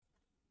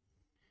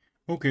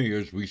Okay,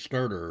 as we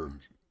start our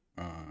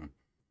uh,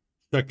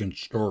 second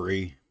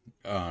story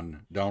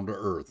on Down to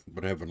Earth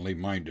but Heavenly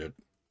Minded,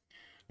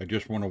 I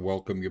just want to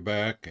welcome you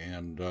back,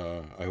 and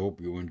I hope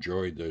you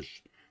enjoy this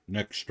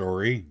next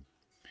story.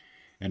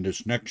 And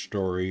this next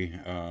story,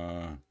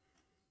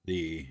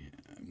 the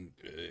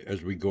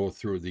as we go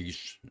through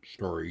these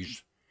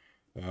stories,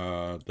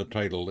 the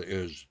title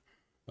is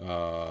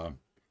uh,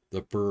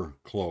 "The Fur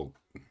Cloak,"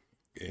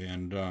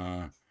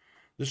 and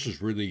this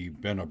has really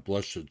been a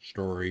blessed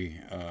story.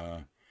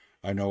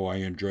 I know I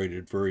enjoyed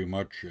it very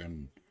much,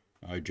 and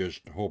I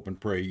just hope and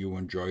pray you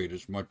enjoy it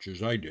as much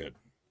as I did.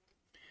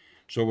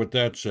 So, with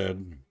that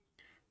said,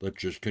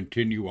 let's just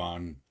continue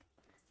on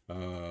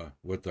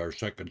with our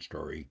second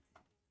story.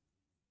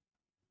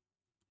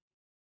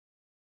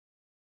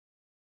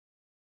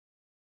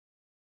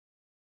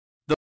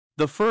 The,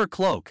 the Fur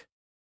Cloak.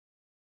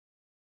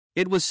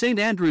 It was St.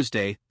 Andrew's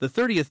Day, the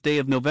 30th day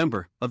of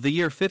November, of the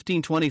year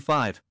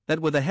 1525, that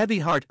with a heavy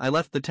heart I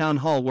left the town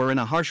hall where in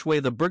a harsh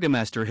way the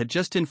burgomaster had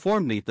just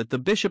informed me that the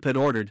bishop had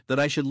ordered that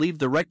I should leave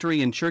the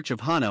rectory and church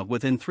of Hana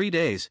within 3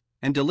 days,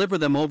 and deliver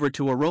them over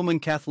to a Roman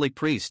Catholic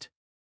priest.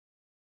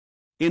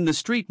 In the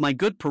street my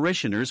good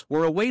parishioners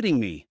were awaiting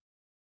me.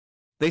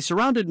 They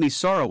surrounded me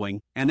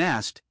sorrowing, and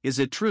asked, "Is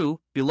it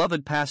true,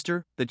 beloved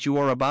pastor, that you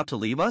are about to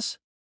leave us?"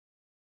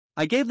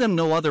 I gave them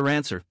no other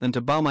answer than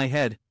to bow my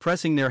head,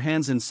 pressing their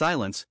hands in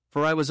silence,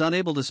 for I was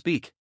unable to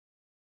speak.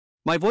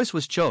 My voice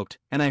was choked,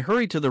 and I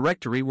hurried to the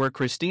rectory where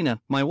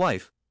Christina, my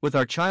wife, with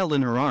our child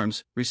in her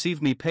arms,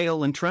 received me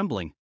pale and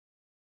trembling.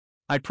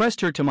 I pressed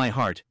her to my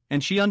heart,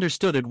 and she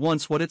understood at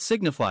once what it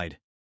signified.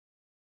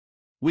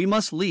 "We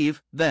must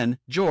leave, then,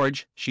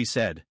 George," she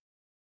said.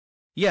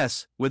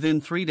 "Yes, within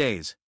 3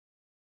 days."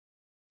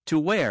 "To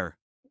where?"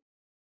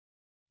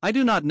 "I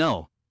do not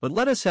know, but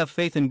let us have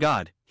faith in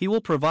God, He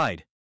will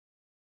provide."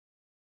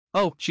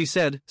 "Oh," she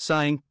said,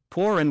 sighing,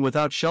 "poor and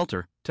without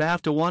shelter, to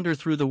have to wander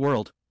through the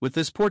world, with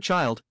this poor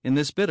child, in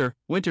this bitter,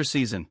 winter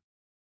season.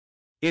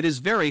 It is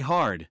very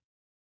hard."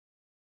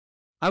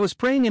 I was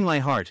praying in my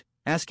heart,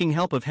 asking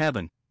help of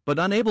heaven, but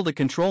unable to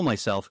control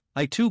myself,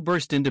 I too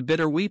burst into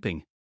bitter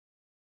weeping.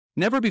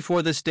 Never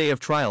before this day of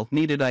trial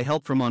needed I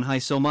help from on high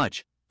so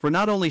much, for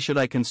not only should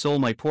I console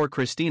my poor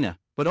Christina,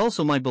 but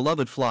also my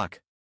beloved flock.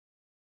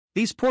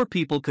 These poor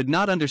people could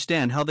not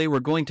understand how they were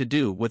going to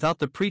do without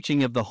the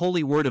preaching of the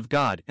holy word of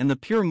God and the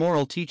pure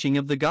moral teaching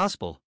of the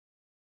gospel.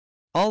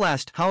 All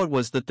asked how it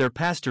was that their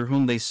pastor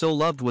whom they so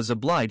loved was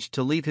obliged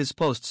to leave his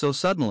post so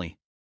suddenly.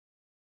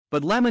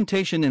 But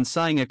lamentation and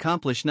sighing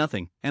accomplished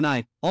nothing, and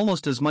I,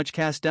 almost as much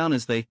cast down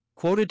as they,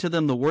 quoted to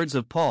them the words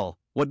of Paul,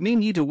 "What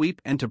mean ye to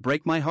weep and to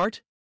break my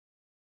heart?"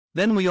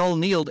 Then we all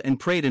kneeled and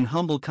prayed in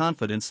humble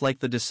confidence like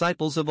the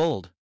disciples of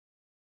old.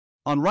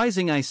 On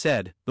rising I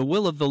said, "The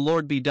will of the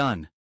Lord be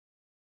done."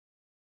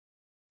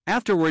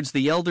 Afterwards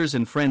the elders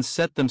and friends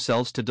set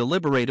themselves to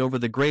deliberate over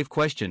the grave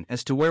question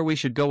as to where we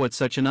should go at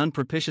such an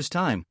unpropitious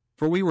time,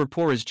 for we were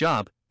poor as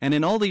Job, and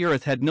in all the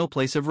earth had no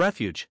place of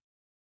refuge.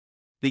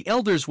 The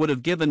elders would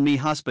have given me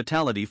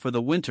hospitality for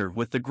the winter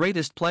with the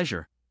greatest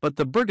pleasure, but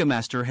the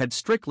burgomaster had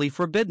strictly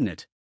forbidden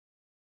it.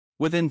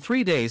 Within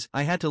 3 days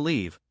I had to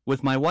leave,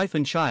 with my wife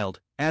and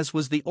child, as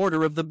was the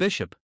order of the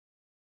bishop.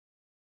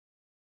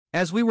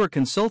 As we were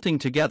consulting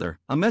together,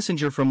 a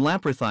messenger from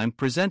Lampertheim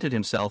presented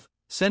himself,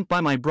 sent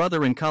by my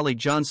brother and colleague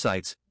John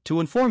Seitz, to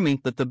inform me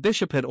that the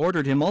bishop had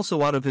ordered him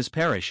also out of his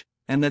parish,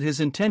 and that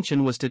his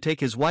intention was to take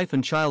his wife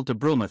and child to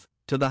Brumouth,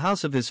 to the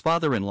house of his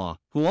father-in-law,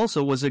 who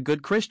also was a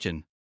good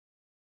Christian.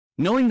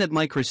 Knowing that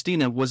my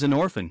Christina was an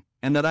orphan,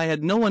 and that I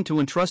had no one to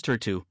entrust her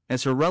to,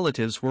 as her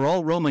relatives were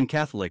all Roman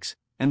Catholics,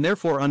 and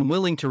therefore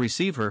unwilling to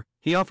receive her,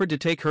 he offered to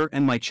take her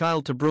and my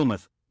child to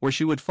Brumouth, where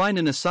she would find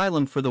an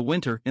asylum for the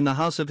winter in the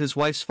house of his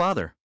wife's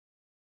father.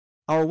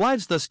 Our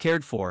wives thus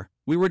cared for,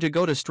 we were to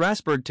go to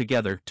Strasbourg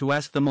together to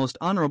ask the most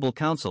honorable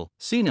council,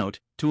 Synod,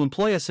 to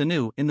employ us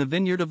anew in the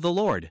vineyard of the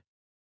Lord.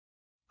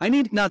 I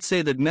need not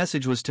say that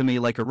message was to me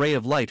like a ray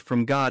of light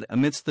from God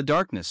amidst the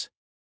darkness.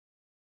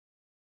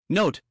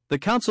 Note, the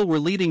council were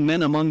leading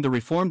men among the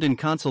Reformed in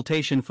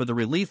consultation for the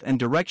relief and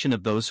direction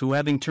of those who,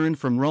 having turned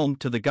from Rome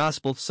to the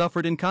gospel,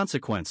 suffered in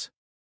consequence.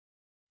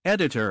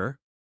 Editor.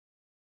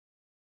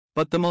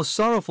 But the most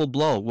sorrowful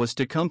blow was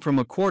to come from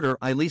a quarter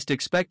I least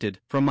expected,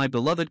 from my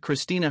beloved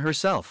Christina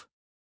herself.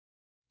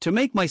 To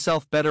make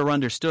myself better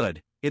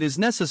understood, it is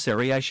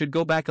necessary I should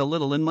go back a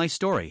little in my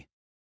story.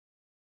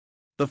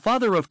 The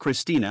father of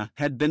Christina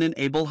had been an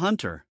able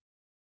hunter.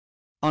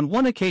 On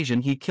one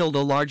occasion he killed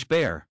a large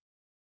bear.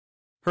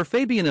 Her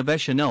Fabian of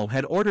Echeneau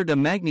had ordered a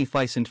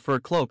magnificent fur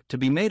cloak to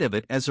be made of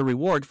it as a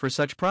reward for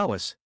such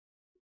prowess.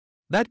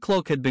 That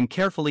cloak had been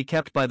carefully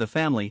kept by the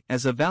family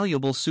as a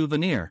valuable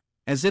souvenir,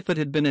 as if it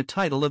had been a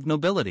title of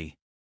nobility.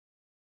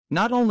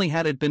 Not only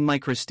had it been my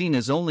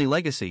Christina's only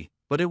legacy,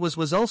 but it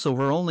was also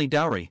her only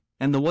dowry,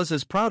 and the was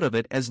as proud of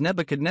it as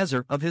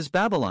Nebuchadnezzar of his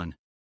Babylon.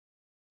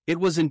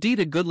 It was indeed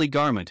a goodly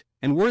garment,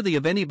 and worthy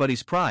of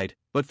anybody's pride,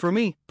 but for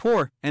me,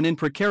 poor and in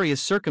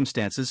precarious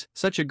circumstances,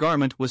 such a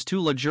garment was too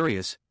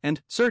luxurious,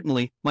 and,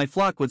 certainly, my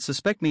flock would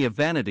suspect me of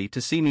vanity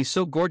to see me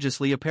so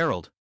gorgeously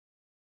apparelled.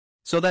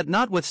 so that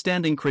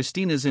notwithstanding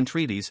Christina's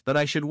entreaties that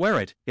I should wear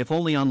it, if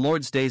only on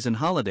Lord's days and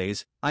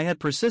holidays, I had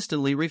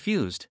persistently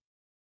refused.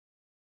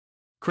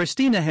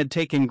 Christina had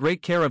taken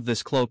great care of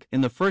this cloak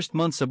in the first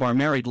months of our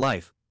married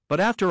life, but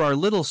after our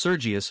little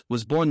Sergius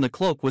was born the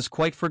cloak was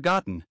quite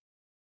forgotten.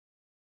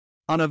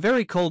 On a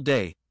very cold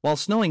day, while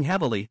snowing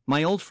heavily,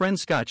 my old friend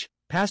Scotch,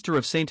 pastor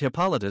of St.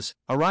 Hippolytus,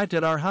 arrived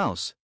at our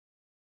house.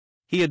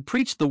 He had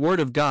preached the word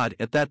of God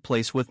at that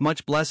place with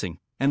much blessing,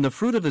 and the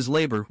fruit of his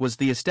labor was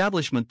the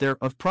establishment there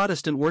of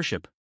Protestant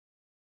worship.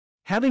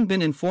 Having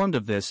been informed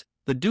of this,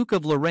 the Duke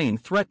of Lorraine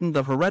threatened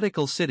the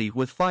heretical city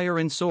with fire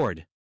and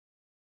sword.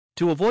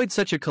 To avoid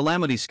such a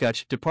calamity,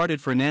 Scotch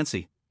departed for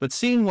Nancy, but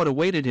seeing what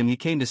awaited him, he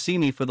came to see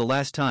me for the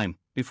last time,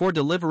 before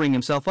delivering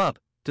himself up,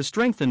 to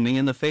strengthen me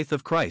in the faith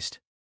of Christ.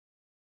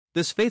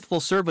 This faithful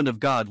servant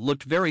of God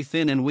looked very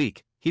thin and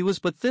weak, he was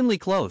but thinly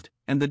clothed,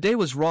 and the day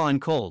was raw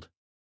and cold.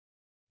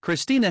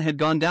 Christina had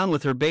gone down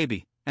with her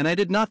baby, and I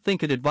did not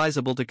think it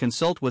advisable to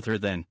consult with her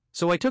then,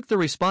 so I took the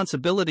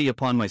responsibility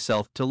upon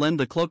myself to lend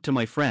the cloak to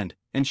my friend,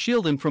 and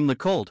shield him from the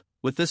cold,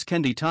 with this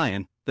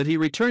tie-in, that he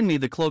returned me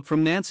the cloak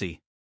from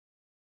Nancy.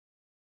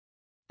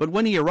 But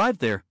when he arrived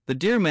there, the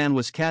dear man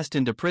was cast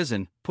into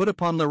prison, put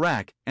upon the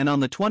rack, and on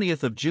the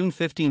 20th of June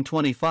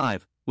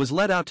 1525, was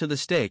led out to the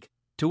stake,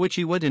 to which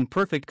he went in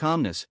perfect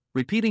calmness,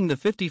 repeating the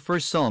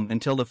 51st Psalm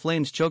until the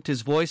flames choked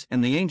his voice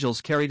and the angels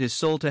carried his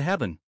soul to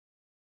heaven.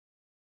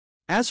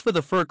 As for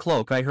the fur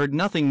cloak, I heard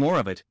nothing more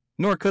of it,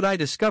 nor could I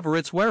discover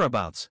its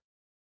whereabouts.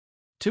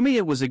 To me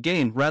it was a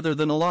gain rather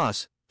than a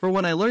loss, for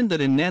when I learned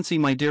that in Nancy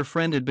my dear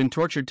friend had been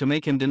tortured to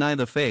make him deny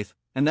the faith,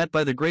 and that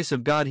by the grace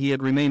of God he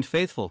had remained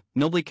faithful,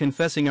 nobly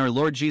confessing our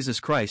Lord Jesus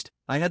Christ,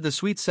 I had the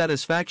sweet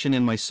satisfaction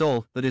in my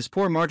soul that his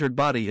poor martyred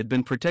body had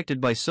been protected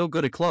by so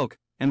good a cloak,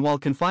 and while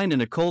confined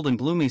in a cold and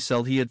gloomy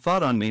cell he had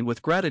thought on me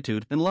with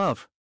gratitude and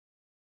love.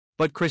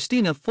 But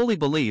Christina fully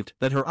believed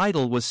that her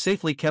idol was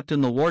safely kept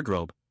in the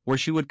wardrobe, where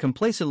she would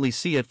complacently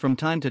see it from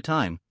time to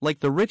time, like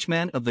the rich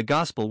man of the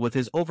gospel with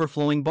his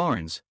overflowing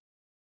barns.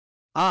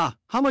 Ah,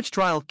 how much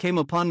trial came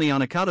upon me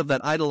on account of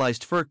that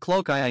idolized fur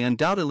cloak! I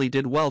undoubtedly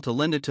did well to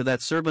lend it to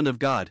that servant of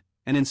God,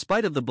 and in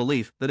spite of the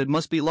belief that it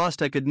must be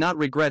lost I could not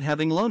regret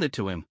having loaned it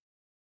to him.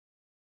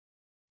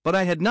 But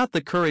I had not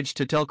the courage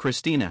to tell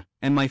Christina,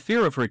 and my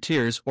fear of her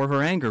tears or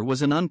her anger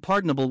was an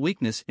unpardonable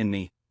weakness in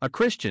me, a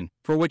Christian,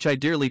 for which I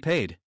dearly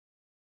paid.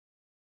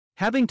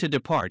 Having to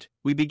depart,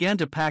 we began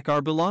to pack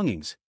our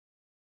belongings.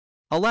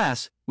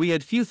 Alas, we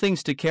had few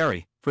things to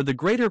carry, for the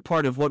greater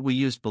part of what we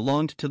used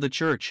belonged to the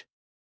church.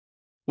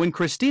 When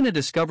Christina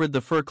discovered the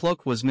fur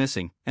cloak was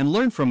missing, and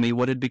learned from me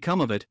what had become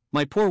of it,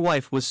 my poor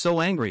wife was so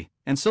angry,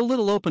 and so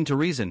little open to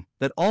reason,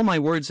 that all my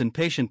words and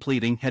patient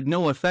pleading had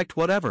no effect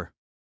whatever.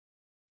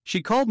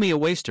 She called me a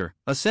waster,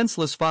 a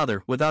senseless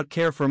father without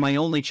care for my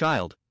only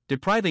child,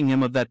 depriving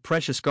him of that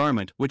precious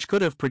garment which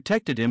could have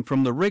protected him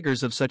from the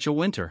rigors of such a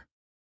winter.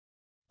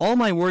 All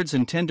my words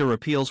and tender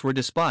appeals were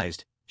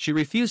despised. She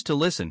refused to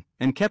listen,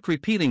 and kept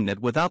repeating that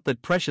without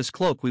that precious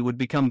cloak we would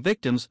become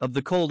victims of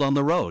the cold on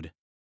the road.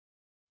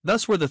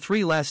 Thus were the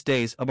 3 last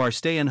days of our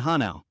stay in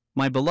Hanau,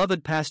 my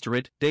beloved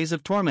pastorate, days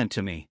of torment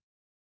to me.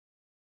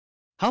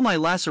 How my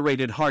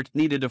lacerated heart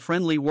needed a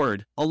friendly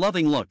word, a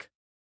loving look.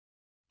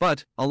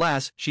 But,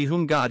 alas, she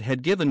whom God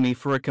had given me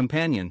for a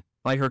companion,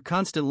 by her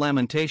constant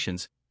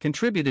lamentations,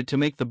 contributed to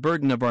make the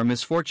burden of our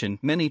misfortune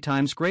many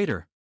times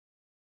greater.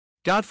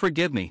 God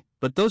forgive me,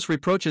 but those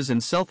reproaches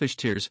and selfish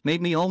tears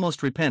made me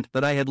almost repent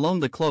that I had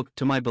loaned the cloak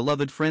to my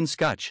beloved friend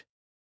Scotch.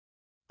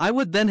 I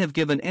would then have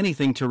given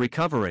anything to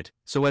recover it,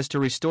 so as to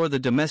restore the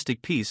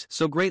domestic peace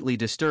so greatly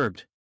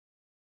disturbed.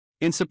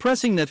 In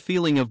suppressing that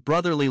feeling of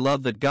brotherly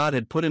love that God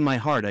had put in my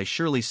heart I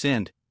surely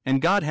sinned,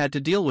 and God had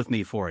to deal with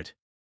me for it.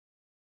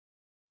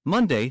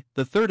 Monday,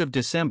 the 3rd of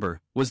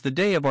December, was the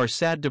day of our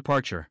sad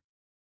departure.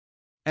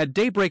 At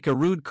daybreak a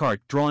rude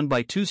cart drawn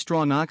by 2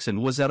 strong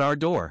oxen was at our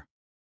door.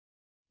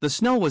 The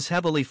snow was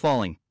heavily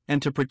falling,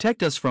 and to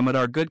protect us from it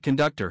our good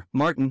conductor,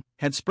 Martin,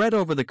 had spread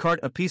over the cart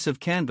a piece of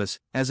canvas,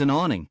 as an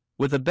awning,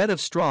 with a bed of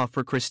straw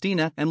for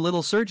Christina and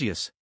little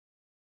Sergius.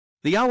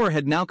 The hour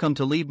had now come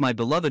to leave my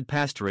beloved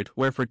pastorate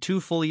where for 2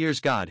 full years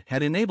God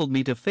had enabled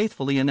me to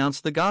faithfully announce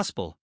the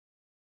gospel.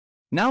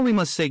 Now we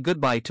must say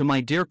goodbye to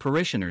my dear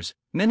parishioners,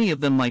 many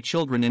of them my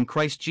children in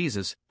Christ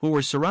Jesus, who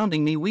were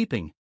surrounding me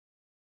weeping.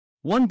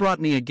 One brought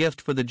me a gift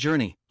for the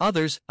journey,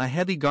 others, a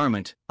heavy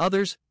garment,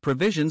 others,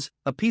 provisions,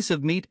 a piece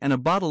of meat and a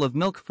bottle of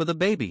milk for the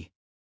baby.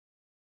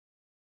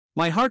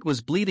 My heart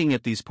was bleeding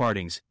at these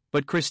partings,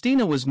 but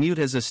Christina was mute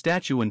as a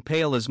statue and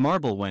pale as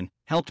marble when,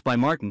 helped by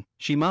Martin,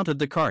 she mounted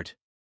the cart.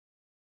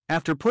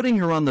 After putting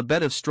her on the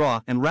bed of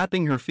straw and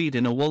wrapping her feet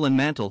in a woolen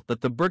mantle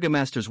that the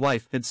burgomaster's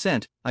wife had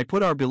sent, I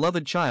put our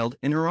beloved child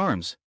in her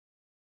arms.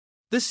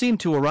 This seemed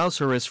to arouse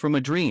her as from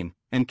a dream,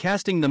 and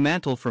casting the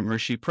mantle from her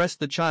she pressed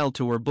the child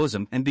to her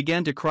bosom and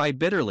began to cry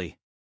bitterly.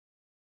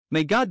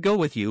 "May God go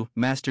with you,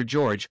 Master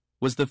George,"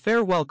 was the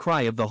farewell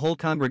cry of the whole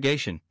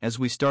congregation as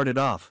we started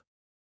off.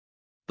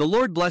 "The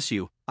Lord bless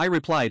you," I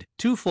replied,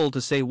 too full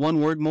to say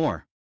one word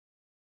more.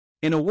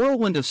 In a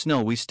whirlwind of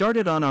snow we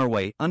started on our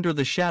way under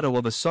the shadow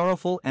of a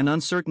sorrowful and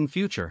uncertain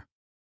future.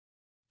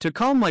 To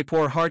calm my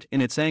poor heart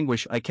in its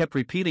anguish I kept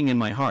repeating in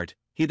my heart,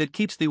 "He that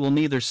keeps thee will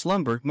neither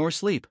slumber nor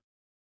sleep."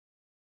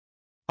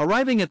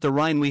 Arriving at the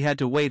Rhine we had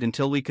to wait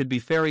until we could be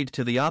ferried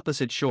to the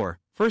opposite shore,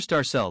 first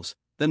ourselves,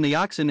 then the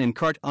oxen and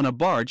cart on a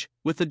barge,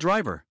 with the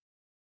driver.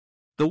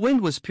 The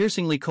wind was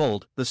piercingly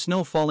cold, the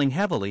snow falling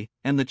heavily,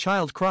 and the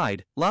child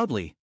cried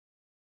loudly.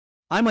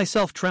 I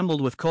myself trembled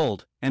with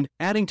cold, and,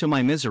 adding to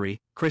my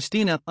misery,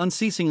 Christina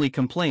unceasingly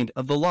complained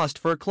of the lost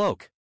fur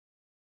cloak.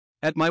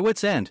 At my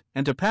wit's end,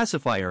 and to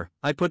pacify her,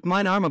 I put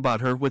mine arm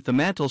about her with the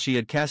mantle she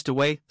had cast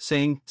away,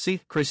 saying, "See,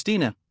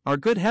 Christina, our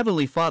good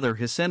Heavenly Father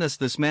has sent us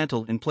this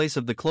mantle in place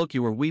of the cloak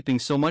you were weeping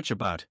so much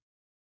about.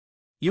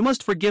 You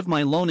must forgive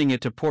my loaning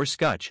it to poor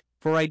Scutch,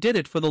 for I did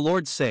it for the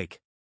Lord's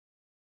sake.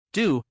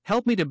 Do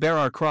help me to bear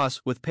our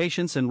cross with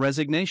patience and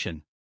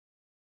resignation.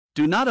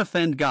 Do not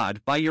offend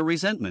God by your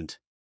resentment."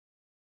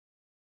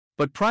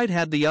 But pride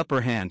had the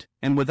upper hand,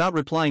 and without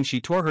replying she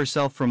tore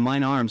herself from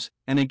mine arms,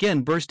 and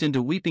again burst into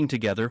weeping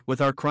together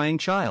with our crying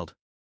child.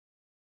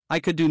 I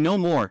could do no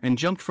more and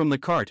jumped from the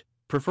cart,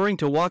 preferring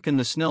to walk in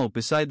the snow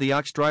beside the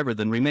ox driver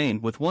than remain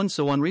with one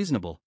so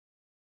unreasonable.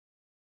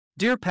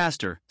 "Dear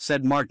pastor,"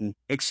 said Martin,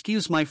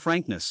 "excuse my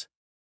frankness.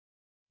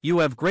 You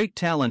have great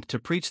talent to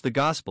preach the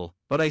gospel,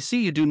 but I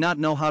see you do not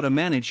know how to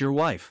manage your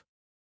wife."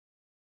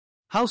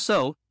 "How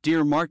so,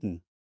 dear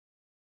Martin?"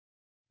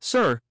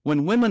 "Sir,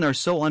 when women are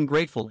so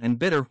ungrateful and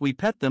bitter we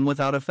pet them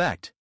without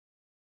effect.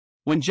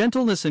 When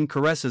gentleness and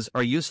caresses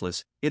are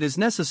useless, it is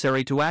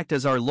necessary to act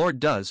as our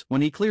Lord does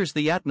when he clears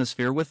the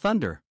atmosphere with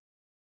thunder.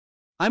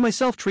 I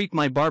myself treat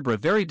my Barbara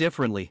very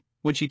differently.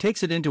 When she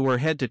takes it into her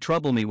head to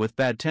trouble me with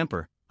bad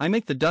temper, I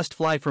make the dust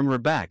fly from her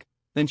back,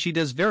 then she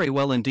does very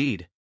well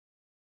indeed."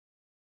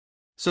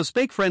 So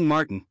spake friend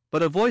Martin,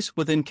 but a voice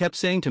within kept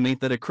saying to me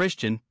that a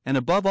Christian, and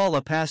above all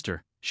a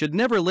pastor, should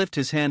never lift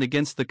his hand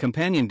against the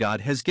companion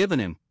God has given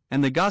him,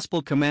 and the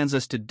gospel commands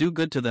us to do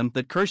good to them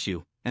that curse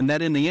you, and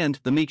that in the end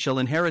the meek shall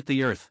inherit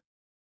the earth.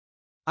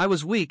 I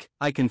was weak,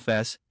 I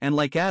confess, and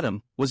like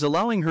Adam, was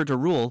allowing her to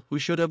rule who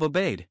should have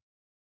obeyed.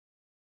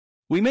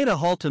 We made a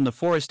halt in the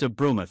forest of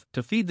Broomouth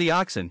to feed the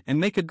oxen and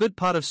make a good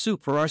pot of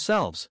soup for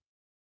ourselves.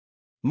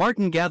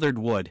 Martin gathered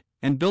wood,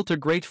 and built a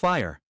great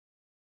fire.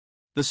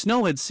 The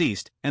snow had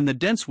ceased, and the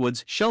dense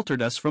woods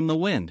sheltered us from the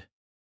wind.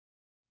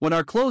 When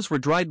our clothes were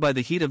dried by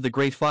the heat of the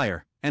great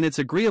fire, and its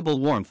agreeable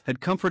warmth had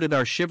comforted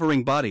our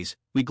shivering bodies,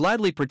 we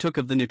gladly partook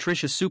of the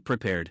nutritious soup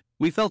prepared.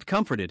 We felt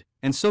comforted,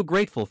 and so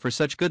grateful for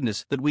such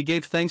goodness that we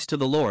gave thanks to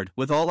the Lord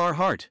with all our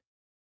heart.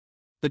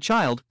 The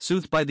child,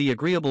 soothed by the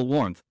agreeable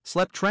warmth,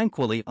 slept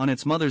tranquilly on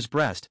its mother's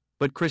breast,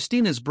 but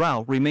Christina's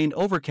brow remained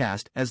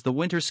overcast as the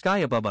winter sky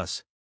above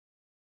us.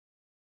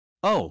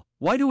 "Oh,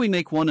 why do we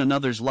make one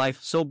another's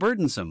life so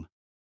burdensome?"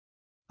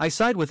 I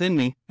sighed within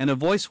me, and a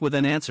voice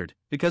within answered,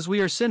 "Because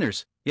we are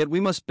sinners, yet we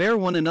must bear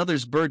one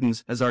another's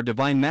burdens as our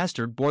divine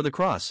Master bore the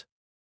cross."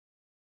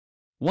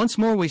 Once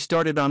more we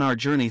started on our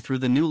journey through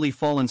the newly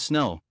fallen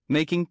snow,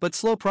 making but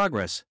slow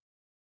progress.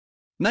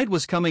 Night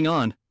was coming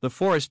on, the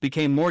forest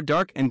became more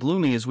dark and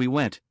gloomy as we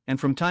went, and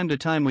from time to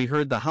time we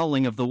heard the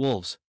howling of the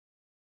wolves.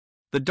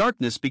 The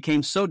darkness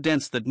became so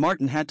dense that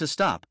Martin had to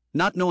stop,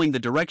 not knowing the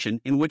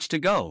direction in which to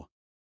go.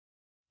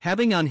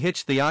 Having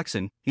unhitched the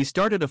oxen, he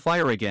started a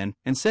fire again,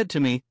 and said to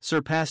me,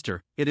 "Sir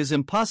Pastor, it is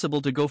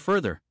impossible to go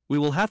further, we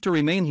will have to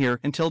remain here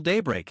until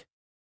daybreak.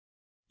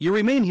 You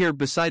remain here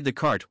beside the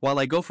cart while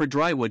I go for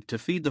dry wood to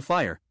feed the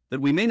fire,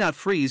 that we may not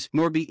freeze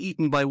nor be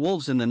eaten by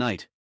wolves in the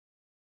night."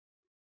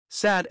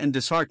 Sad and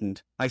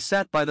disheartened, I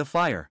sat by the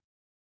fire.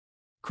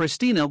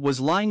 Christina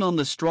was lying on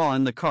the straw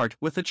in the cart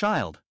with the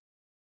child.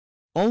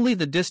 Only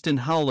the distant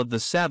howl of the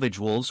savage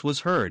wolves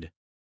was heard.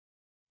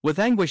 With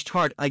anguished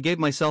heart I gave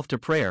myself to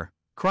prayer,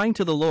 crying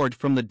to the Lord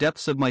from the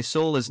depths of my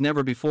soul as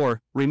never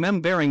before,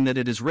 remembering that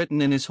it is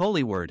written in his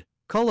holy word,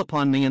 "Call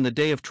upon me in the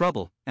day of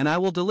trouble, and I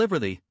will deliver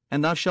thee,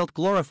 and thou shalt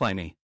glorify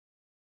me."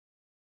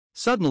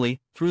 Suddenly,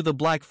 through the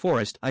black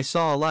forest I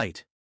saw a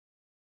light.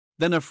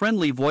 Then a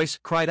friendly voice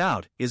cried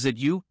out, "Is it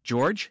you,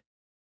 George?"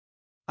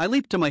 I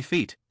leaped to my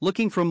feet,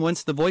 looking from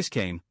whence the voice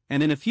came,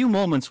 and in a few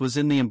moments was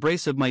in the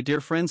embrace of my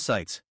dear friend's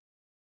sights.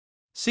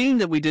 Seeing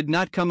that we did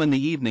not come in the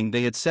evening,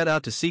 they had set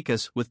out to seek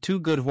us with 2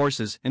 good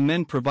horses and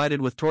men provided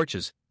with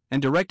torches,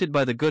 and directed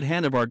by the good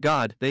hand of our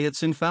God they had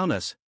soon found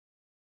us.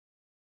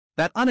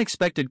 That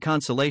unexpected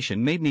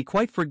consolation made me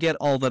quite forget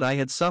all that I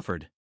had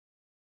suffered.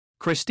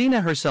 Christina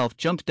herself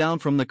jumped down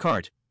from the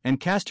cart, and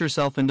cast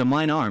herself into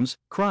mine arms,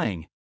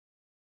 crying.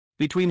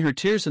 Between her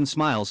tears and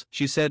smiles,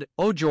 she said,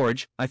 "Oh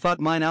George, I thought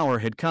mine hour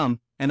had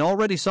come, and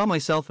already saw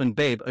myself and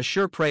babe a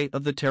sure prey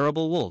of the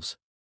terrible wolves."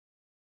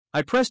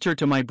 I pressed her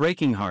to my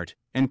breaking heart,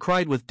 and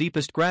cried with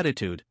deepest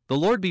gratitude, "The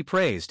Lord be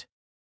praised."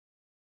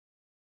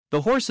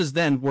 The horses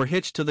then were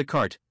hitched to the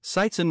cart,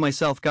 Sights and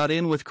myself got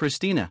in with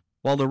Christina,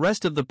 while the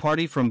rest of the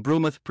party from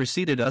Broomouth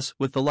preceded us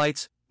with the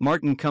lights,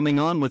 Martin coming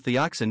on with the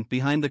oxen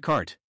behind the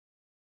cart.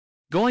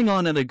 Going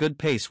on at a good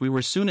pace we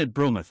were soon at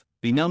Broomouth,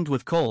 benumbed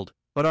with cold,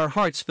 but our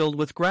hearts filled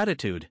with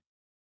gratitude.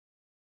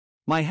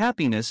 My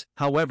happiness,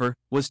 however,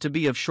 was to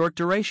be of short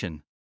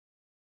duration.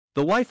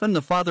 The wife and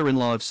the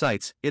father-in-law of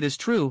Seitz, it is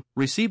true,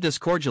 received us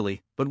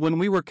cordially, but when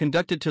we were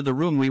conducted to the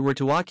room we were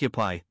to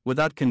occupy,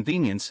 without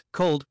convenience,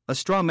 cold, a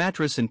straw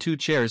mattress and 2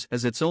 chairs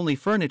as its only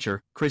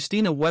furniture,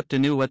 Christina wept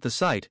anew at the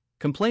sight,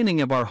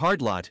 complaining of our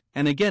hard lot,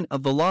 and again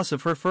of the loss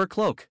of her fur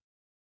cloak.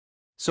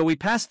 So we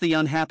passed the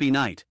unhappy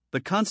night, the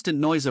constant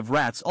noise of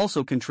rats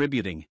also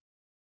contributing.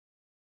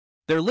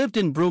 There lived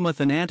in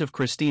Broomouth an aunt of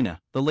Christina,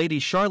 the Lady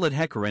Charlotte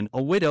Heckerin,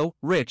 a widow,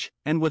 rich,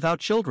 and without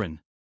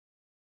children.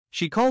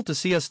 She called to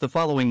see us the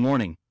following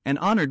morning, and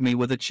honored me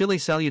with a chilly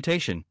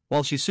salutation,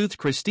 while she soothed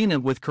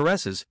Christina with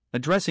caresses,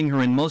 addressing her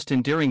in most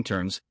endearing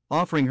terms,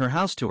 offering her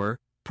house to her,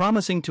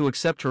 promising to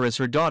accept her as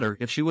her daughter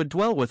if she would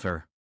dwell with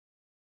her.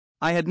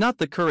 I had not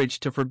the courage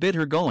to forbid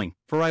her going,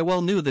 for I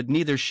well knew that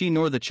neither she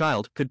nor the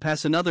child could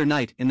pass another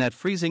night in that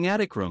freezing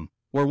attic room,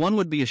 where one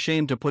would be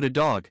ashamed to put a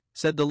dog,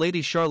 said the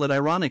Lady Charlotte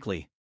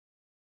ironically.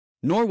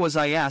 Nor was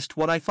I asked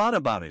what I thought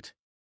about it.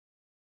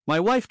 My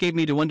wife gave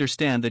me to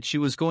understand that she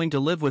was going to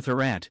live with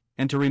her aunt,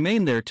 and to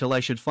remain there till I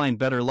should find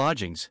better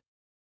lodgings.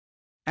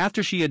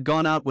 After she had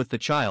gone out with the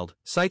child,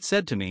 Seitz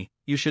said to me,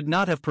 "You should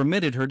not have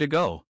permitted her to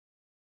go.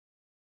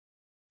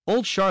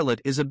 Old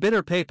Charlotte is a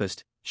bitter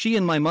papist. She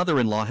and my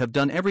mother-in-law have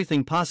done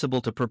everything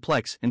possible to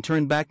perplex and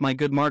turn back my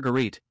good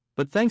Marguerite,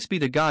 but thanks be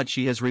to God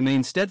she has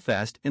remained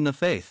steadfast in the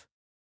faith.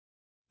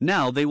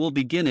 Now they will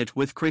begin it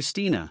with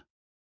Christina."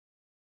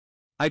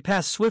 I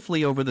pass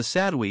swiftly over the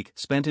sad week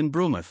spent in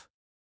Broomouth.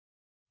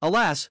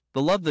 Alas,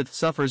 the love that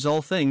suffers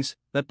all things,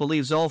 that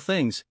believes all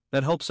things,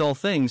 that hopes all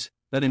things,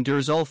 that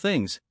endures all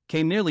things,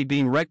 came nearly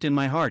being wrecked in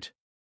my heart.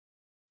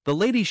 The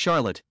Lady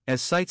Charlotte,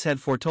 as Seitz had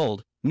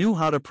foretold, knew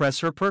how to press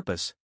her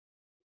purpose.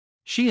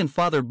 She and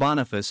Father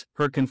Boniface,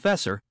 her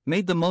confessor,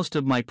 made the most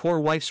of my poor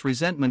wife's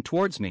resentment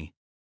towards me.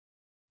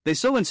 They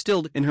so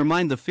instilled in her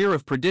mind the fear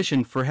of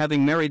perdition for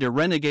having married a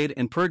renegade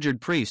and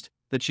perjured priest,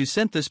 that she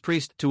sent this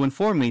priest to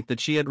inform me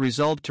that she had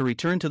resolved to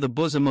return to the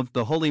bosom of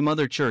the Holy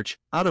Mother Church,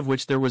 out of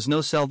which there was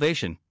no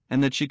salvation,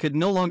 and that she could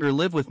no longer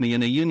live with me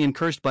in a union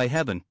cursed by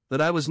heaven,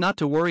 that I was not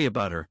to worry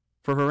about her,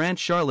 for her Aunt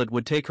Charlotte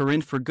would take her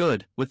in for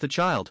good, with the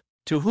child,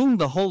 to whom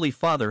the Holy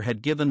Father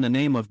had given the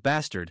name of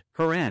bastard,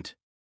 her aunt,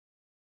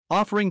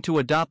 offering to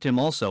adopt him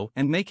also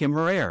and make him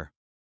her heir.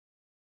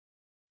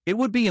 It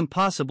would be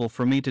impossible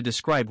for me to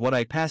describe what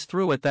I passed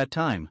through at that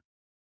time.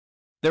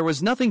 There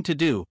was nothing to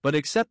do but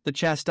accept the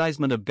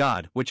chastisement of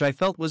God which I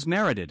felt was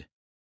merited.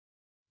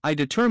 I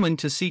determined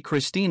to see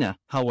Christina,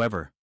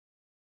 however.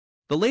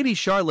 The Lady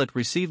Charlotte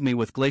received me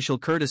with glacial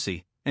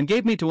courtesy, and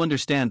gave me to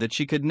understand that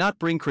she could not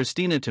bring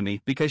Christina to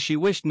me because she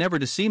wished never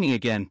to see me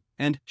again,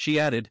 and, she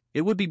added,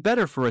 it would be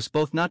better for us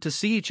both not to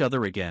see each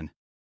other again.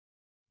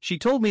 She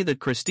told me that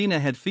Christina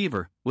had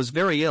fever, was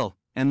very ill,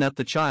 and that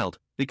the child,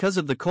 because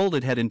of the cold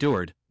it had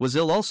endured, was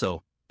ill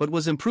also, but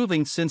was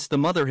improving since the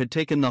mother had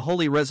taken the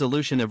holy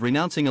resolution of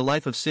renouncing a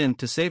life of sin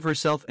to save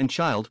herself and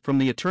child from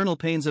the eternal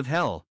pains of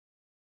hell.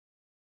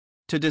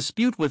 To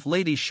dispute with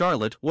Lady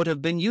Charlotte would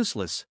have been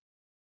useless.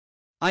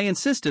 I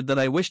insisted that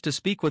I wished to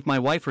speak with my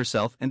wife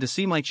herself and to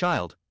see my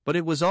child, but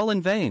it was all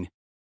in vain.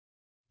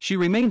 She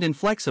remained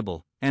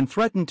inflexible, and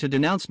threatened to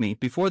denounce me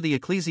before the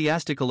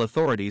ecclesiastical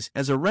authorities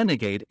as a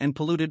renegade and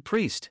polluted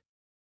priest.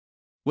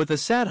 With a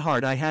sad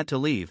heart I had to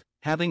leave,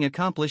 having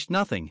accomplished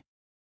nothing.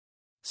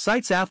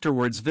 Seitz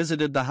afterwards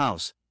visited the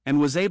house, and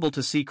was able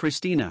to see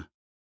Christina.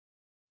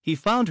 He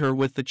found her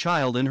with the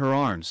child in her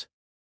arms.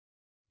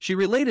 She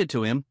related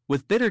to him,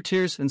 with bitter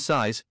tears and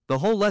sighs, the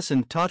whole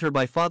lesson taught her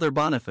by Father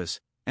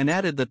Boniface, and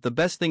added that the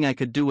best thing I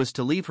could do was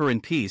to leave her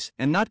in peace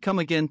and not come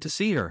again to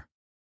see her.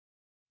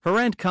 Her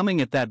aunt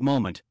coming at that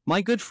moment,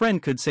 my good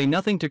friend could say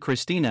nothing to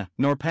Christina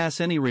nor pass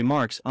any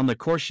remarks on the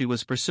course she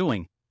was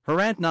pursuing,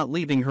 her aunt not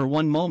leaving her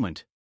one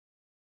moment.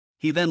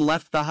 He then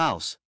left the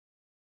house.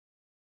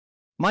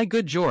 "My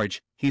good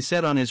George," he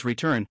said on his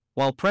return,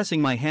 while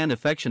pressing my hand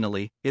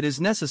affectionately, "it is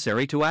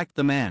necessary to act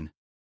the man.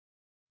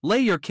 Lay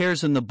your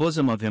cares in the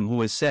bosom of him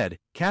who has said,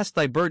 'Cast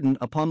thy burden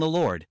upon the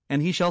Lord,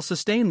 and he shall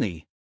sustain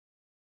thee.'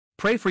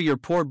 Pray for your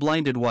poor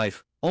blinded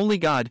wife, only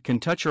God can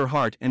touch her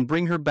heart and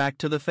bring her back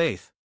to the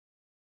faith.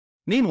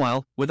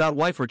 Meanwhile, without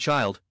wife or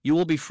child, you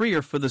will be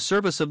freer for the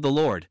service of the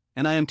Lord,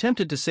 and I am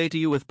tempted to say to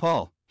you with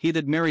Paul, 'He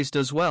that marries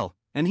does well,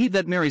 and he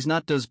that marries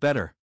not does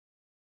better.'"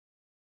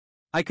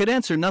 I could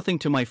answer nothing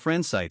to my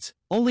friend Seitz,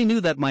 only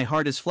knew that my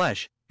heart is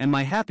flesh, and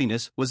my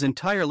happiness was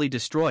entirely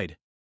destroyed.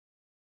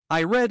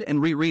 I read and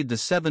reread the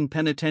 7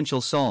 penitential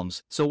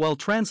psalms, so well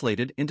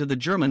translated into the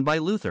German by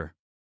Luther.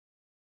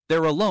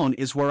 There alone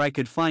is where I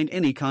could find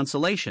any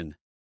consolation.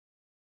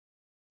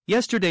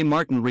 Yesterday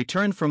Martin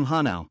returned from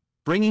Hanau,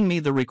 bringing me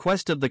the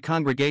request of the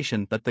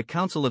congregation that the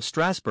Council of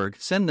Strasbourg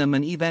send them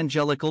an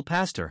evangelical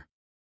pastor.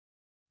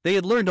 They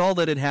had learned all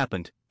that had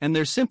happened, and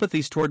their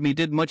sympathies toward me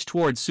did much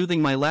toward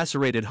soothing my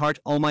lacerated heart.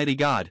 Almighty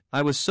God,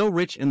 I was so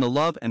rich in the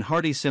love and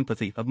hearty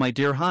sympathy of my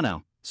dear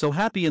Hanau, so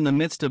happy in the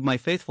midst of my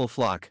faithful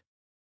flock.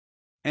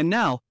 And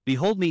now,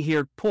 behold me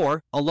here,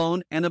 poor,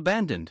 alone, and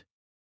abandoned.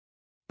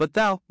 But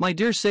thou, my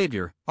dear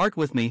Saviour, art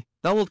with me,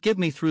 thou wilt give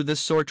me through this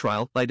sore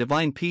trial thy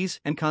divine peace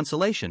and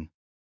consolation.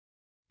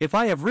 If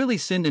I have really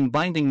sinned in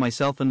binding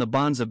myself in the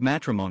bonds of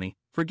matrimony,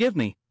 forgive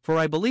me, for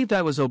I believed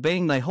I was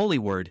obeying thy holy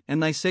word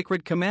and thy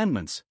sacred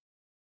commandments.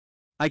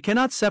 I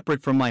cannot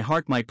separate from my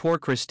heart my poor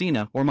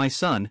Christina or my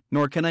son,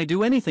 nor can I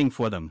do anything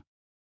for them.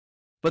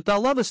 But thou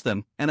lovest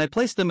them, and I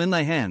place them in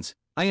thy hands.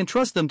 I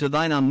entrust them to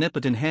thine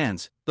omnipotent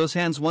hands, those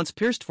hands once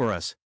pierced for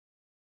us.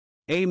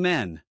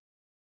 Amen.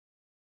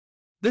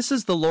 This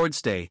is the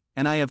Lord's Day,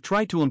 and I have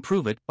tried to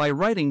improve it by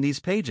writing these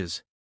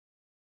pages.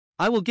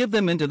 I will give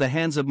them into the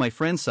hands of my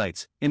friend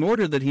Sites, in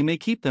order that he may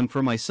keep them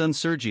for my son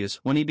Sergius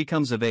when he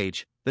becomes of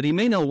age, that he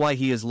may know why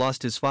he has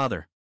lost his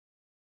father.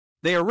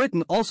 They are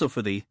written also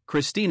for thee,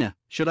 Christina,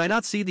 should I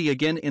not see thee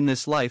again in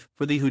this life,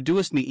 for thee who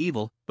doest me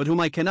evil, but whom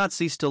I cannot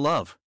cease to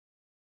love.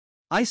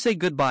 I say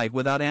goodbye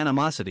without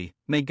animosity,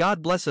 may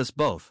God bless us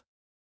both.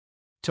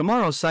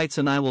 Tomorrow Sites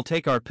and I will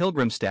take our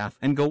pilgrim staff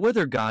and go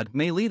whither God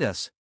may lead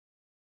us.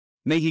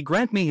 May he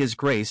grant me his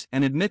grace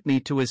and admit me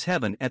to his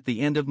heaven at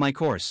the end of my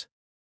course.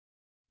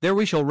 There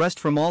we shall rest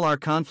from all our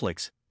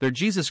conflicts, there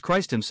Jesus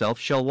Christ himself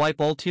shall wipe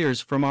all tears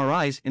from our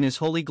eyes in his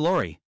holy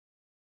glory.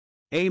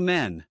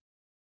 Amen.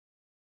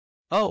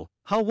 Oh,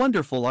 how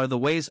wonderful are the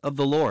ways of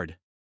the Lord!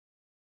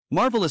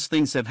 Marvelous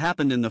things have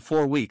happened in the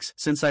 4 weeks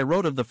since I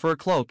wrote of the fur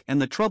cloak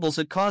and the troubles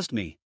it caused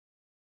me.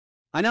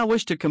 I now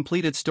wish to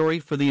complete its story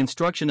for the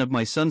instruction of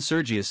my son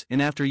Sergius in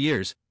after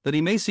years, that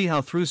he may see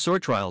how through sore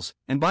trials,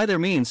 and by their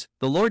means,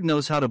 the Lord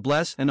knows how to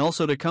bless and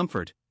also to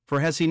comfort.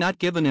 For has he not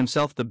given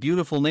himself the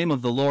beautiful name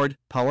of the Lord,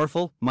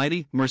 powerful,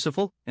 mighty,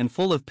 merciful, and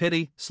full of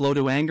pity, slow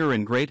to anger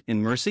and great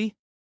in mercy?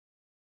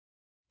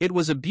 It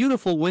was a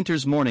beautiful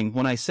winter's morning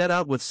when I set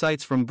out with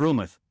Sites from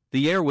Broomouth.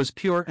 The air was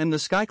pure and the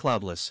sky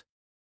cloudless.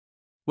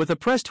 With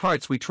oppressed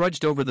hearts we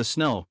trudged over the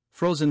snow,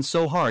 frozen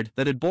so hard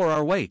that it bore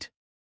our weight.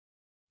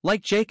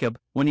 Like Jacob,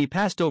 when he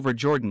passed over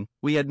Jordan,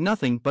 we had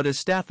nothing but his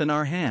staff in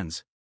our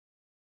hands.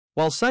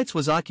 While Sites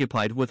was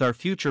occupied with our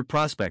future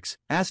prospects,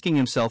 asking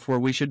himself where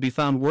we should be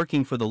found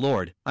working for the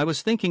Lord, I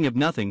was thinking of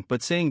nothing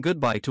but saying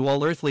goodbye to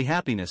all earthly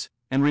happiness,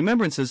 and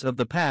remembrances of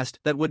the past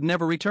that would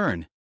never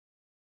return.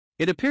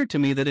 It appeared to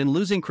me that in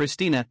losing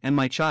Christina and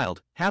my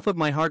child, half of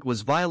my heart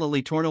was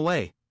violently torn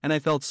away, and I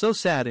felt so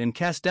sad and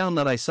cast down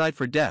that I sighed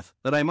for death,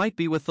 that I might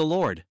be with the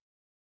Lord.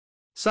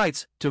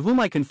 Sites, to whom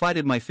I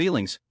confided my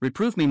feelings,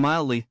 reproved me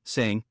mildly,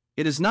 saying,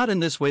 "It is not in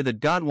this way that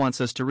God wants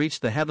us to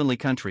reach the heavenly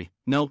country.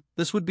 No,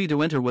 this would be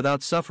to enter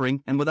without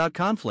suffering and without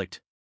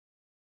conflict."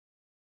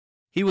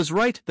 He was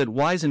right, that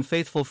wise and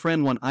faithful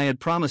friend when I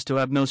had promised to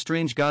have no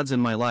strange gods in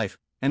my life,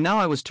 and now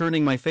I was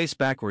turning my face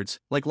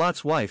backwards, like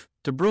Lot's wife,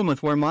 to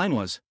Broomouth where mine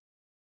was.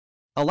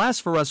 Alas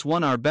for us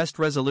one, our best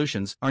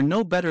resolutions are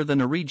no better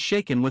than a reed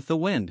shaken with the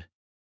wind.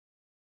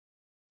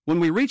 When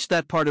we reached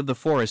that part of the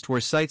forest where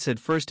Sites had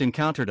first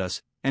encountered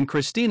us, and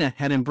Christina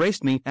had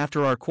embraced me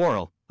after our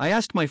quarrel, I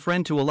asked my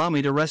friend to allow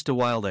me to rest a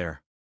while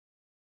there.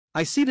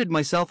 I seated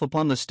myself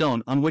upon the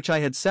stone on which I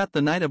had sat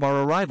the night of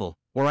our arrival,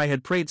 where I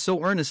had prayed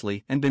so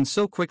earnestly and been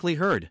so quickly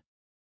heard.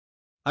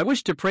 I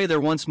wished to pray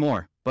there once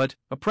more, but,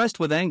 oppressed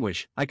with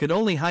anguish, I could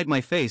only hide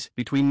my face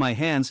between my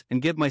hands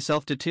and give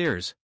myself to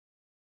tears.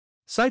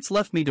 Sites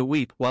left me to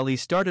weep while he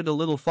started a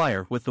little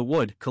fire with the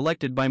wood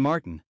collected by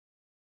Martin.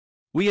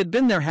 We had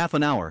been there half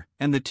an hour,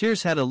 and the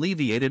tears had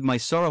alleviated my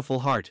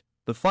sorrowful heart.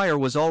 The fire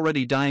was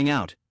already dying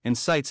out, and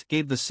Sites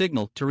gave the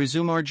signal to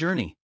resume our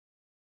journey.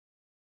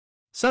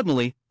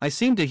 Suddenly, I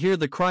seemed to hear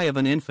the cry of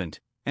an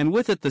infant, and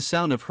with it the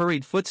sound of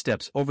hurried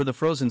footsteps over the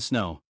frozen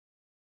snow.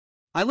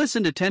 I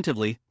listened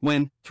attentively,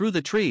 when, through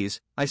the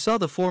trees, I saw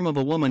the form of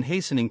a woman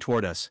hastening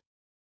toward us.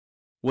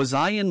 Was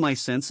I in my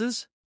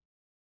senses?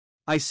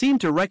 I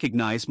seemed to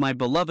recognize my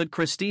beloved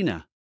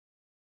Christina.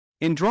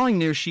 In drawing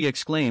near she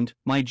exclaimed,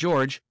 "My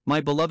George, my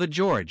beloved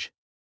George!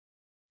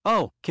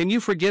 Oh, can you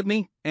forgive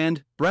me?"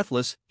 And,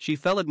 breathless, she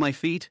fell at my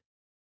feet.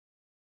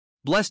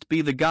 Blessed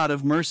be the God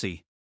of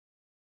mercy.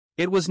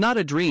 It was not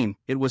a dream,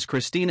 it was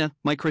Christina,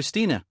 my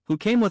Christina, who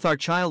came with our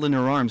child in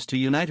her arms to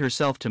unite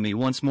herself to me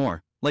once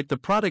more, like the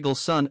prodigal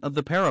son of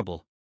the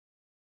parable.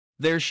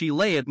 There she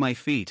lay at my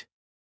feet.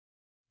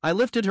 I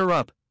lifted her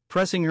up,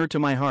 pressing her to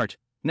my heart,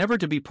 never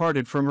to be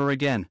parted from her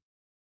again.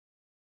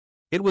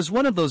 It was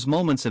one of those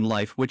moments in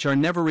life which are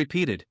never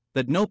repeated,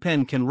 that no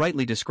pen can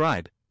rightly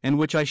describe, and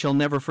which I shall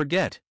never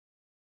forget.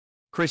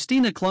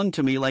 Christina clung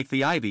to me like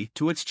the ivy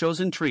to its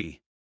chosen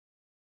tree.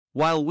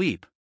 While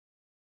weep.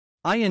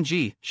 "Ing,"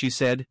 she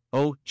said,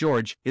 "Oh,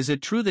 George, is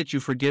it true that you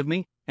forgive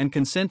me, and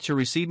consent to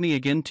receive me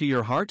again to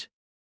your heart?"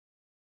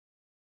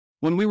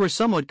 When we were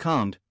somewhat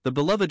calmed, the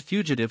beloved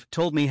fugitive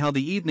told me how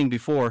the evening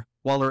before,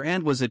 while her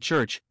aunt was at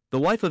church, the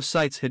wife of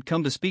Sites had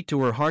come to speak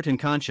to her heart and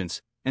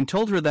conscience, and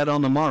told her that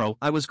on the morrow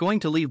I was going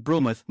to leave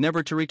Broomouth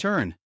never to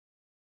return.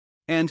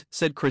 And,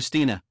 said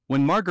Christina,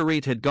 when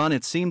Marguerite had gone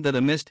it seemed that a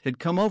mist had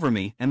come over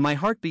me and my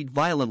heart beat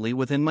violently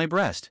within my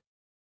breast.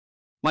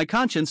 My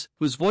conscience,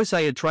 whose voice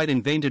I had tried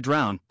in vain to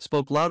drown,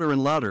 spoke louder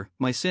and louder.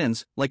 My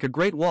sins, like a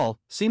great wall,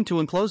 seemed to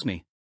enclose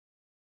me.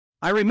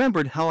 I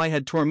remembered how I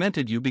had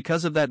tormented you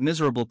because of that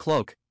miserable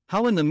cloak,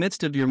 how in the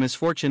midst of your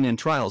misfortune and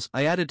trials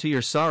I added to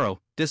your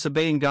sorrow,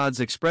 disobeying God's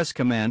express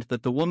command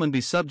that the woman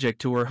be subject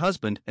to her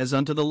husband as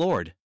unto the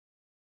Lord.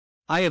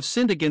 I have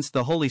sinned against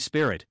the Holy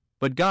Spirit,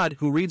 but God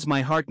who reads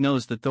my heart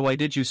knows that though I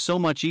did you so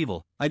much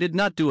evil, I did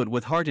not do it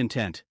with heart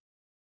intent.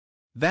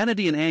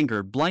 Vanity and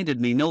anger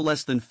blinded me no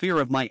less than fear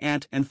of my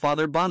aunt and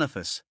Father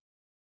Boniface.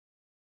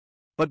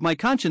 But my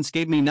conscience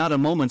gave me not a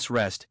moment's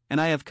rest, and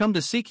I have come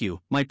to seek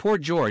you, my poor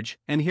George,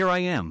 and here I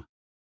am.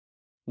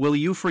 Will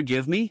you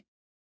forgive me?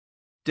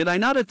 Did I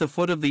not at the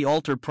foot of the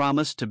altar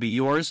promise to be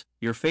yours,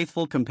 your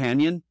faithful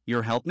companion,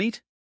 your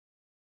helpmeet?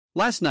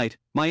 Last night,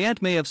 my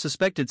aunt may have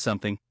suspected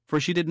something, for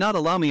she did not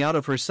allow me out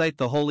of her sight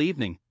the whole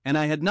evening, and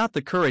I had not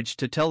the courage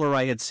to tell her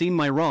I had seen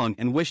my wrong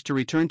and wished to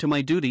return to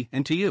my duty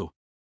and to you.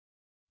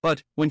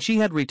 But, when she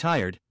had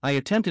retired, I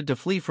attempted to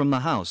flee from the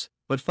house,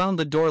 but found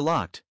the door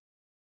locked.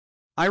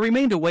 I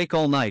remained awake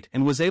all night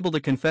and was able to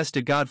confess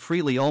to God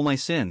freely all my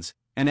sins,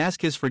 and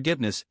ask His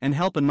forgiveness and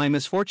help in my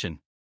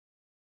misfortune.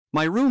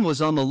 My room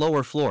was on the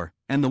lower floor,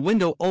 and the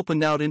window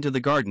opened out into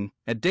the garden.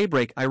 At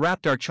daybreak I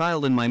wrapped our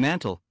child in my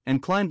mantle,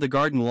 and climbed the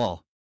garden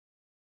wall.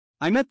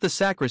 I met the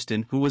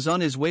sacristan who was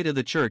on his way to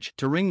the church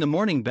to ring the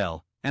morning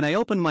bell, and I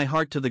opened my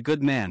heart to the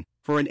good man,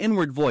 for an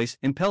inward voice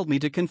impelled me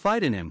to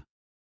confide in him.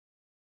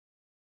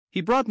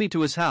 He brought me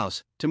to his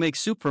house, to make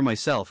soup for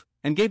myself,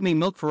 and gave me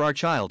milk for our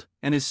child,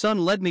 and his son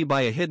led me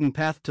by a hidden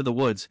path to the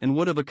woods and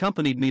would have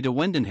accompanied me to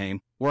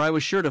Wendenheim, where I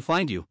was sure to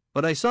find you,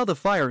 but I saw the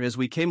fire as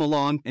we came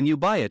along and you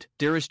by it,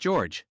 dearest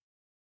George.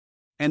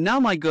 And now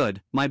my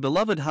good, my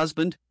beloved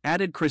husband,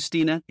 added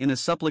Christina in a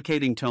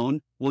supplicating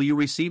tone, will you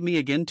receive me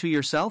again to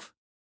yourself?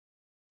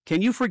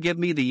 Can you forgive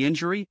me the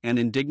injury and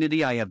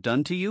indignity I have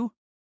done to you?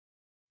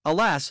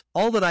 Alas,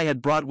 all that I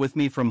had brought with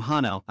me from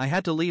Hanau I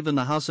had to leave in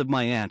the house of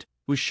my aunt,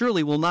 who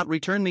surely will not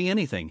return me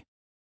anything.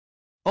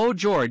 Oh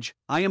George,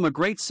 I am a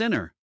great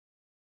sinner.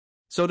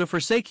 So to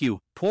forsake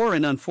you, poor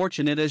and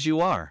unfortunate as you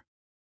are.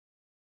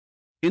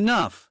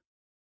 Enough!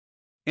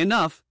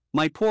 Enough,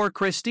 my poor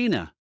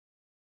Christina!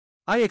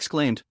 I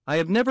exclaimed, I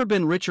have never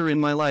been richer in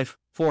my life,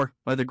 for,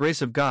 by the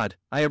grace of God,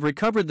 I have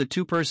recovered the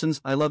two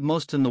persons I love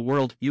most in the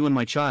world, you and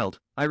my child.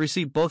 I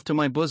received both to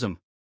my bosom.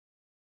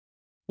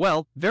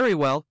 Well, very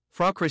well,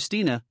 Frau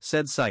Christina,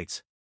 said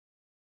Seitz.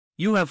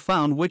 You have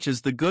found which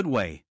is the good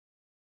way.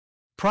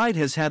 Pride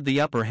has had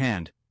the upper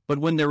hand, but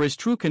when there is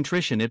true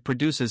contrition it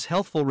produces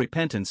healthful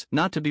repentance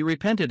not to be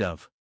repented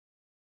of.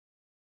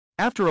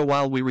 After a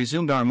while we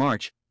resumed our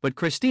march, but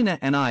Christina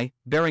and I,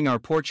 bearing our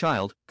poor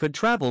child, could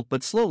travel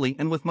but slowly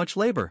and with much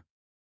labor.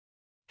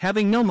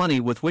 Having no money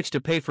with which to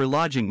pay for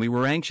lodging, we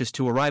were anxious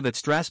to arrive at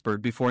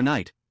Strasbourg before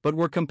night, but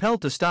were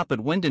compelled to stop at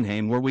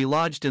Wendenheim, where we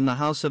lodged in the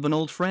house of an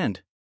old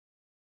friend.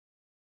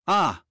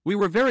 Ah, we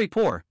were very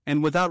poor,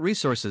 and without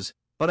resources,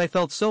 but I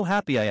felt so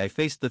happy I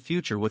faced the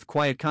future with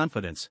quiet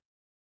confidence.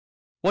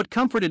 What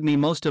comforted me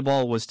most of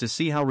all was to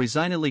see how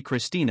resignedly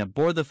Christina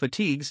bore the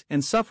fatigues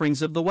and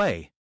sufferings of the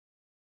way.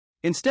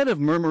 Instead of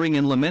murmuring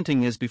and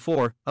lamenting as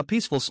before, a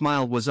peaceful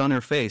smile was on her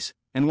face,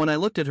 and when I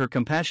looked at her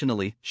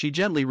compassionately, she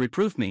gently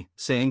reproved me,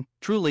 saying,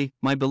 Truly,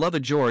 my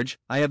beloved George,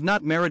 I have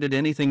not merited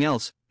anything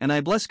else, and I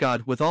bless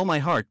God with all my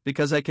heart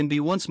because I can be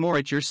once more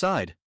at your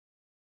side.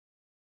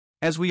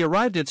 As we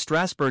arrived at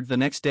Strasbourg the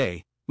next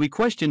day, we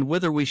questioned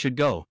whither we should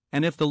go,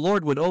 and if the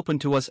Lord would open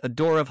to us a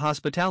door of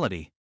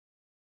hospitality.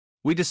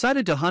 We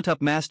decided to hunt up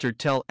Master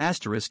Tell *,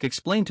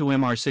 explain to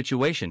him our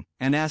situation,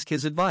 and ask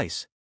his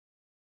advice.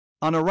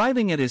 On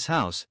arriving at his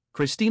house,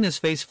 Christina's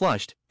face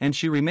flushed, and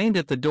she remained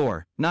at the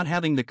door, not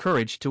having the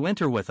courage to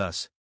enter with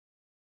us.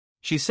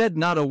 She said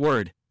not a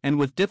word, and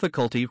with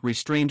difficulty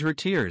restrained her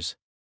tears.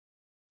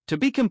 To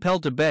be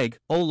compelled to beg,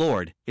 O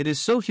Lord, it is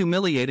so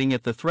humiliating.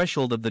 At the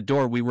threshold of the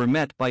door we were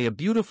met by a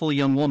beautiful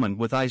young woman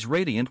with eyes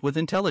radiant with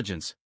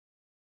intelligence.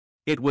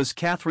 It was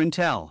Catherine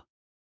Tell.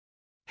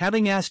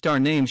 Having asked our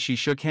names, she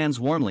shook hands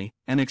warmly,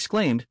 and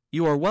exclaimed,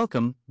 You are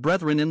welcome,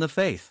 brethren in the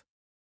faith.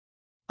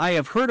 I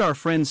have heard our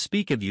friends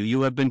speak of you.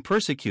 You have been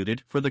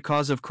persecuted for the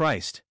cause of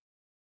Christ.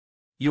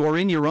 You are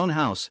in your own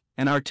house,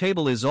 and our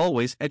table is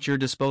always at your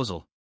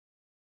disposal.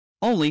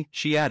 Only,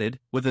 she added,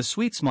 with a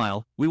sweet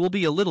smile, we will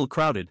be a little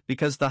crowded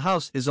because the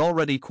house is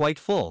already quite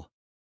full.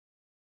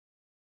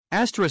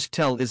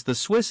 Tell is the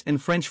Swiss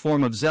and French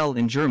form of Zell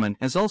in German,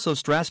 as also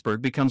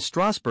Strasbourg becomes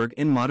Strasbourg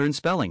in modern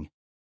spelling.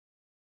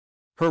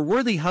 Her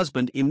worthy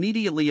husband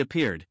immediately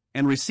appeared,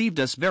 and received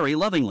us very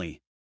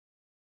lovingly.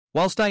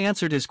 Whilst I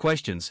answered his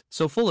questions,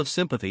 so full of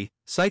sympathy,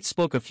 Seitz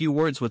spoke a few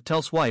words with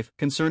Tell's wife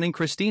concerning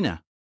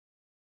Christina.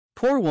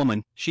 Poor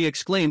woman, she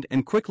exclaimed,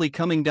 and quickly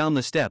coming down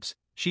the steps,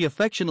 she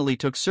affectionately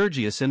took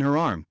Sergius in her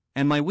arm,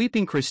 and my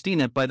weeping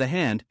Christina by the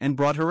hand, and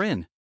brought her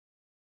in.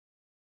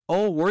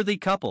 O worthy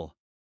couple!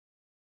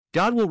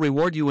 God will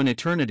reward you in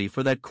eternity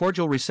for that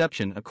cordial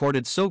reception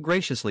accorded so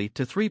graciously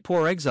to three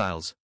poor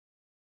exiles.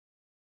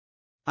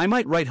 I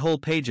might write whole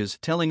pages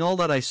telling all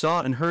that I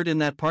saw and heard in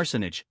that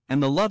parsonage,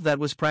 and the love that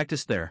was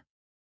practiced there.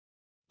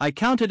 I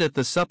counted at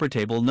the supper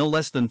table no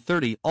less than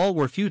 30. All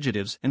were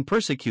fugitives and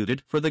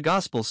persecuted for the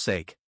gospel's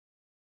sake.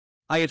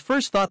 I at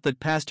first thought that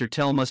Pastor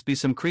Tell must be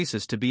some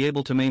Croesus to be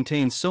able to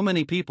maintain so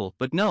many people,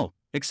 but no,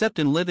 except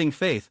in living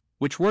faith,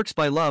 which works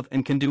by love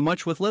and can do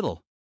much with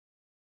little.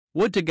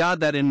 Would to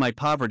God that in my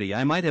poverty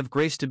I might have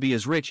grace to be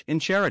as rich in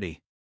charity.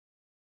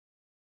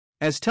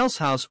 As Tell's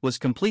house was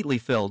completely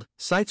filled,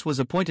 Seitz was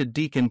appointed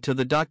deacon to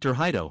the Dr.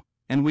 Heido,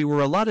 and we were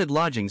allotted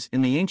lodgings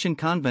in the ancient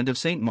convent of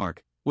St.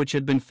 Mark, which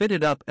had been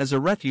fitted up as a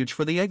refuge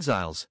for the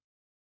exiles.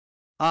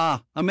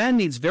 Ah, a man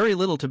needs very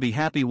little to be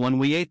happy when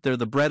we ate there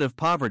the bread of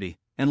poverty,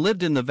 and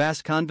lived in the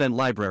vast convent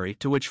library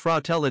to which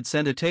Frau Tell had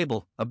sent a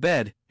table, a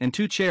bed, and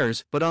 2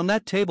 chairs, but on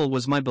that table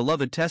was my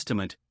beloved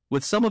Testament,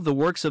 with some of the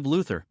works of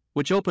Luther,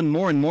 which opened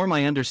more and more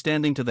my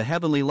understanding to the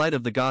heavenly light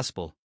of the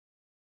gospel.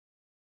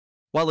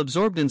 While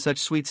absorbed in such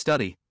sweet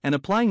study, and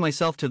applying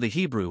myself to the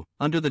Hebrew,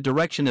 under the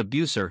direction of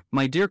Bucer,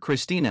 my dear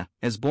Christina,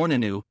 as born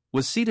anew,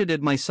 was seated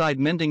at my side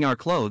mending our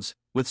clothes,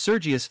 with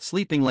Sergius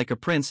sleeping like a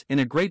prince in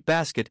a great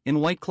basket in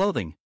white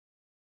clothing.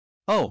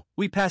 Oh,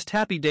 we passed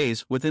happy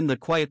days within the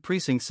quiet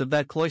precincts of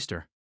that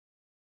cloister.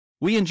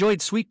 We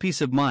enjoyed sweet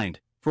peace of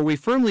mind, for we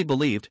firmly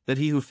believed that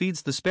he who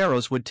feeds the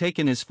sparrows would take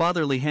in his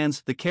fatherly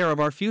hands the care of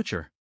our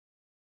future.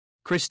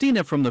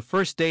 Christina from the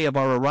first day of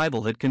our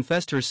arrival had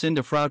confessed her sin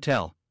to Frau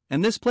Tell,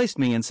 and this placed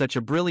me in such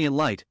a brilliant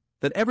light,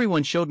 that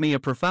everyone showed me a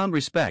profound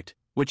respect,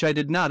 which I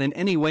did not in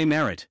any way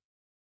merit.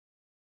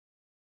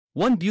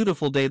 One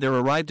beautiful day there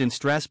arrived in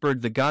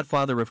Strasbourg the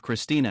godfather of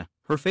Christina,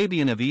 her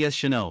Fabian of Es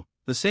Chenot,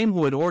 the same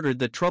who had ordered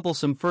that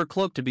troublesome fur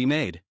cloak to be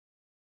made.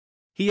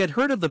 He had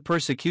heard of the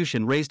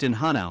persecution raised in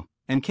Hanau,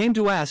 and came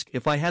to ask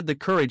if I had the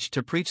courage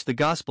to preach the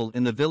gospel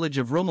in the village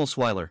of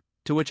Rummelsweiler,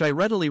 to which I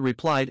readily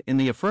replied in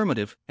the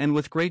affirmative and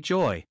with great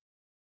joy.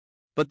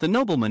 But the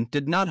nobleman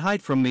did not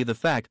hide from me the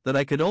fact that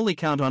I could only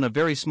count on a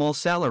very small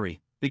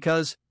salary,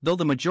 because, though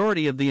the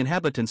majority of the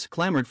inhabitants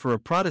clamored for a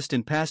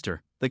Protestant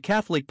pastor, the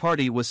Catholic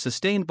party was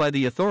sustained by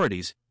the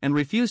authorities, and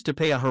refused to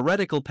pay a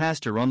heretical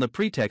pastor on the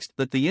pretext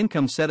that the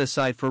income set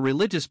aside for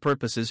religious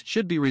purposes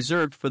should be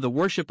reserved for the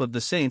worship of the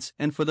saints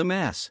and for the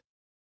Mass.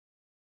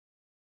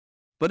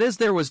 But as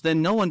there was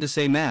then no one to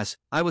say Mass,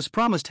 I was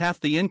promised half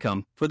the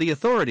income, for the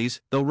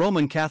authorities, though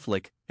Roman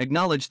Catholic,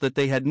 acknowledged that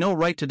they had no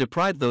right to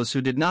deprive those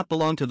who did not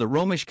belong to the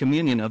Romish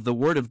communion of the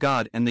Word of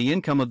God, and the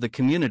income of the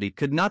community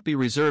could not be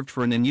reserved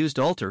for an unused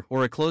altar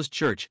or a closed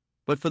church,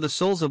 but for the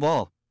souls of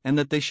all, and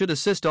that they should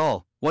assist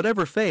all,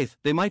 whatever faith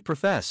they might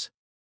profess.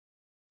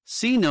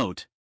 See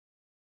note.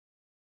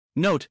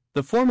 Note,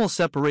 the formal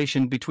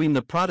separation between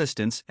the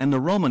Protestants and the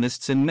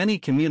Romanists in many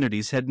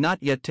communities had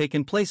not yet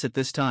taken place at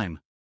this time.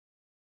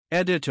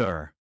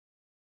 Editor.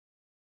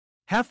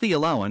 Half the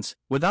allowance,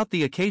 without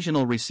the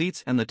occasional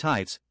receipts and the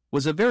tithes,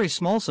 was a very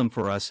small sum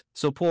for us,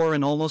 so poor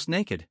and almost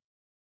naked.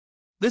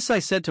 This I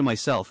said to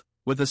myself,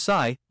 with a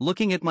sigh,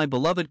 looking at my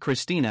beloved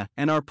Christina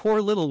and our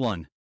poor little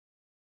one.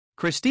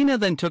 Christina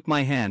then took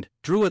my hand,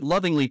 drew it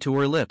lovingly to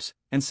her lips,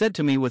 and said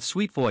to me with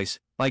sweet voice,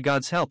 "By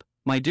God's help,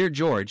 my dear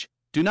George,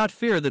 do not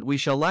fear that we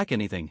shall lack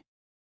anything.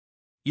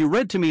 You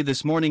read to me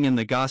this morning in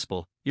the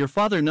Gospel, your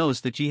Father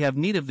knows that ye have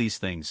need of these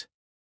things."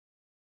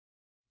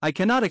 I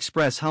cannot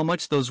express how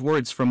much those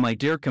words from my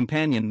dear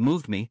companion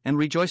moved me and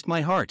rejoiced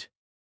my heart.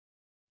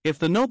 If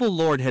the noble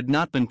Lord had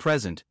not been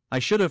present, I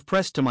should have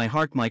pressed to my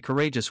heart my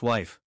courageous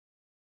wife.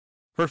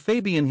 Her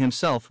Fabian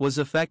himself was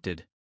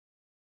affected.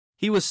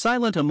 He was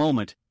silent a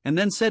moment, and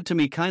then said to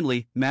me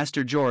kindly,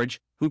 "Master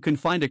George, who can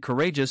find a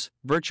courageous,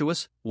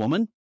 virtuous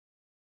woman?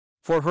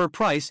 For her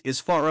price is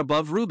far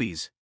above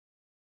rubies.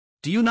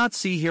 Do you not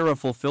see here a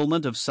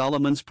fulfillment of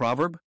Solomon's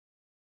proverb?"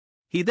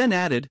 He then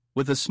added,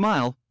 with a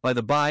smile, "By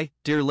the by,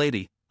 dear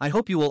lady, I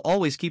hope you will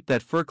always keep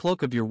that fur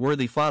cloak of your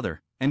worthy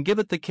father, and give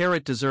it the care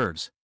it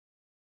deserves."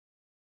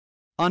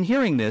 On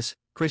hearing this,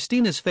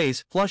 Christina's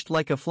face flushed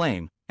like a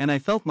flame, and I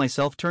felt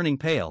myself turning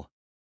pale.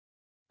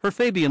 Her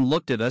Fabian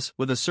looked at us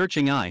with a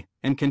searching eye,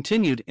 and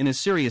continued in a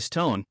serious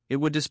tone, "It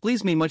would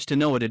displease me much to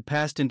know it had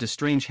passed into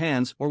strange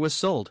hands or was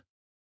sold."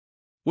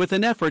 With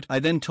an effort I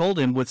then told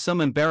him with some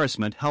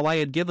embarrassment how I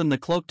had given the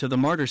cloak to the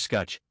martyr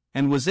Scutch,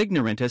 and was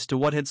ignorant as to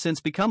what had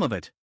since become of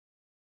it.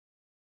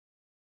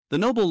 The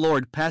noble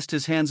lord passed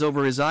his hands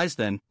over his eyes,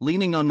 then,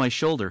 leaning on my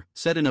shoulder,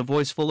 said in a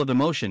voice full of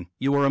emotion,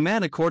 "You are a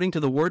man according to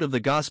the word of the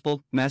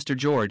gospel, Master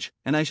George,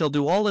 and I shall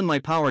do all in my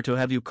power to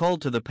have you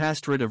called to the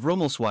pastorate of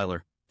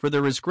Rummelsweiler, for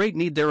there is great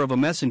need there of a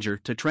messenger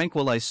to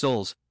tranquilize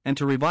souls, and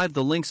to revive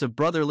the links of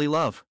brotherly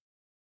love."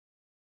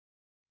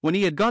 When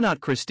he had gone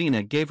out,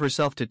 Christina gave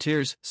herself to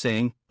tears,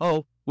 saying,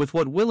 "Oh, with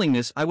what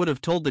willingness I would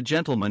have told the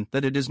gentleman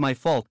that it is my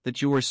fault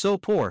that you were so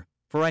poor,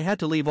 for I had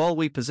to leave all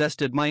we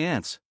possessed at my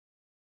aunt's.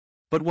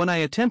 But when I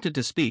attempted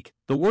to speak,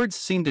 the words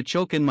seemed to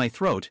choke in my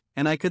throat,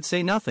 and I could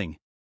say nothing.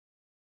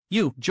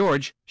 You,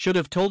 George, should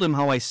have told him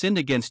how I sinned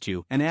against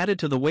you and added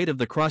to the weight of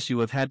the cross you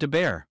have had to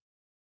bear."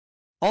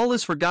 "All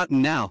is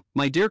forgotten now,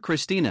 my dear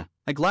Christina,"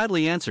 I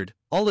gladly answered,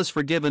 "all is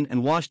forgiven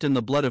and washed in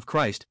the blood of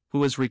Christ,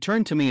 who has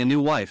returned to me a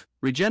new wife,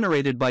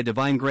 regenerated by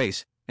divine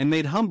grace, and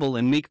made humble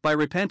and meek by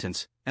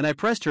repentance," and I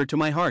pressed her to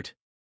my heart.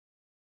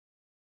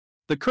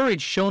 The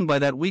courage shown by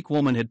that weak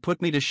woman had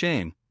put me to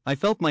shame, I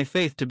felt my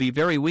faith to be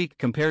very weak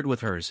compared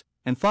with hers,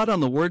 and thought on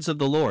the words of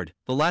the Lord,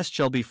 the last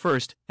shall be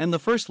first, and the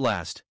first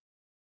last.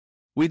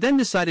 We then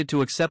decided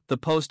to accept the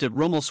post at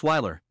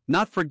Rummelsweiler,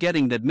 not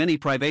forgetting that many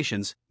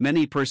privations,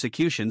 many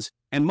persecutions,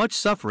 and much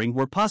suffering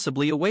were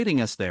possibly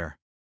awaiting us there.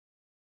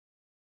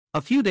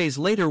 A few days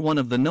later, one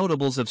of the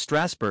notables of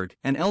Strasbourg,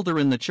 an elder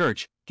in the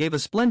church, gave a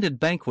splendid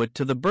banquet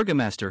to the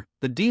burgomaster,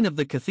 the dean of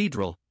the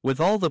cathedral, with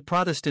all the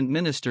Protestant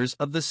ministers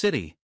of the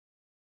city.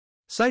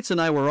 Seitz and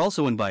I were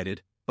also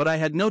invited, but I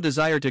had no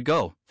desire to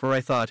go, for I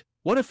thought,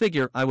 what a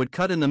figure I would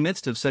cut in the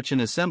midst of such an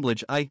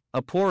assemblage, I,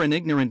 a poor and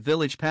ignorant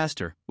village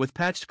pastor, with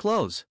patched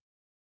clothes.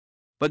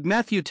 But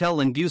Matthew Tell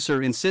and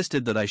Bucer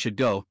insisted that I should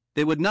go.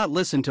 They would not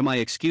listen to my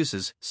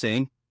excuses,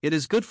 saying, "It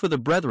is good for the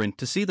brethren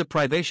to see the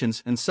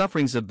privations and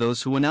sufferings of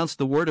those who announce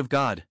the word of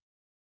God."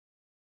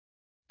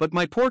 But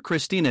my poor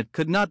Christina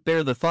could not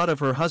bear the thought of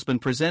her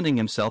husband presenting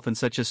himself in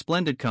such a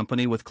splendid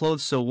company with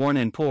clothes so worn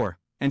and poor,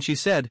 and she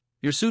said,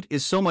 "Your suit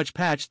is so much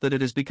patched that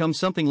it has become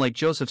something like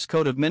Joseph's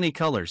coat of many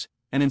colors,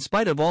 and in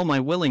spite of all my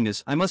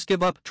willingness I must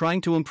give up trying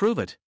to improve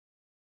it."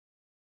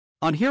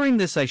 On hearing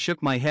this I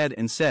shook my head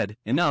and said,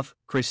 "Enough,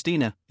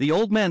 Christina, the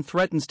old man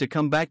threatens to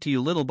come back to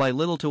you little by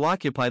little to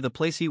occupy the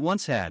place he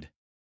once had."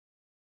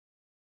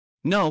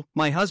 "No,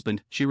 my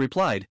husband," she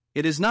replied,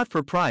 "it is not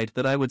for pride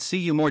that I would see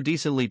you more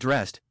decently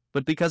dressed,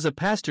 but because a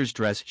pastor's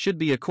dress should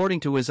be according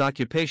to his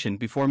occupation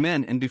before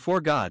men and before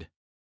God."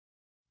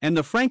 And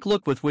the frank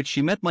look with which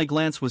she met my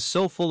glance was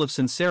so full of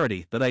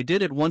sincerity that I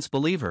did at once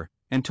believe her,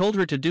 and told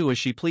her to do as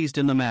she pleased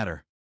in the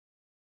matter.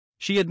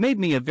 She had made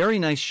me a very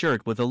nice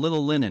shirt with a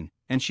little linen,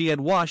 and she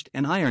had washed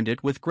and ironed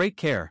it with great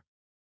care.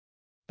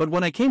 But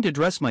when I came to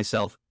dress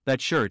myself,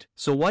 that shirt,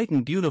 so white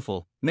and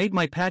beautiful, made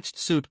my patched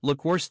suit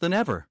look worse than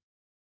ever.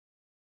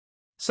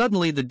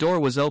 Suddenly the door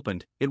was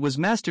opened. It was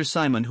Master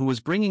Simon, who was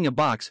bringing a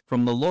box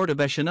from the Lord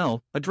of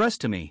Echenot, addressed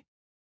to me.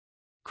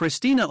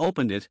 Christina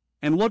opened it,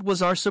 and what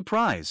was our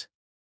surprise?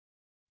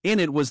 In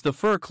it was the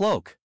fur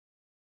cloak.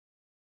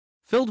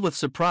 Filled with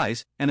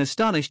surprise, and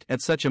astonished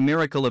at such a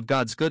miracle of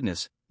God's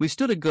goodness, we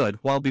stood a good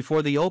while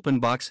before the open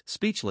box,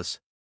 speechless.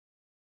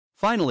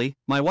 Finally,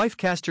 my wife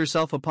cast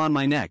herself upon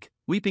my neck,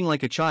 weeping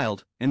like a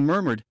child, and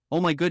murmured,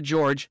 "Oh, my good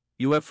George,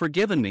 you have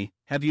forgiven me,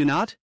 have you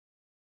not?"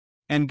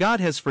 And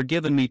God has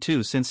forgiven me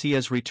too, since He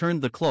has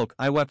returned the cloak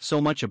I wept so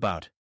much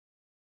about.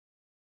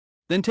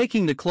 Then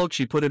taking the cloak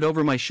she put it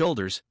over my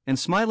shoulders, and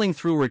smiling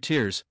through her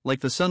tears,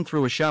 like the sun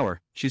through a shower,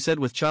 she said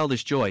with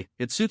childish joy,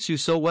 "It suits you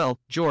so well,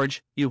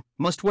 George, you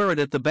must wear it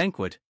at the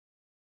banquet.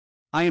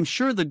 I am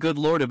sure the good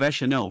Lord of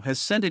Echenot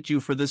has sent it you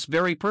for this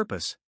very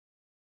purpose."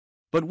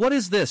 "But what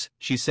is this?"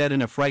 she said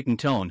in a frightened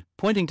tone,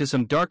 pointing to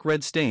some dark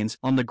red stains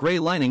on the grey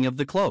lining of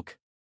the cloak.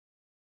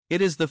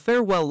 "It is the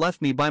farewell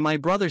left me by my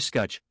brother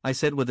Scutch," I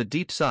said with a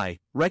deep sigh,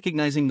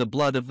 recognizing the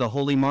blood of the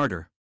holy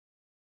martyr.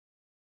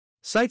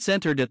 Seitz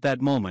entered at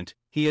that moment.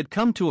 He had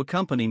come to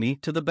accompany me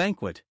to the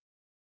banquet.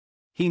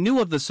 He knew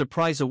of the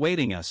surprise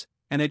awaiting us,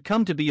 and had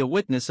come to be a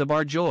witness of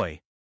our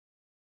joy.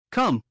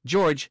 "Come,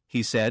 George,"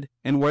 he said,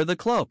 "and wear the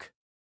cloak.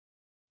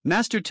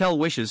 Master Tell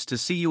wishes to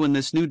see you in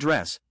this new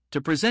dress,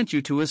 to present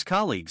you to his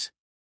colleagues."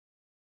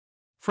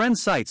 "Friend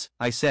Seitz,"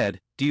 I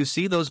said, "do you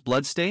see those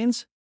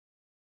bloodstains?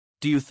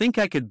 Do you think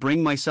I could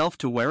bring myself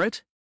to wear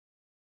it?"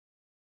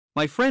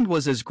 My friend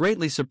was as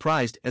greatly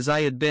surprised as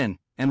I had been,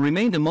 and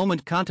remained a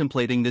moment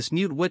contemplating this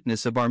mute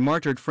witness of our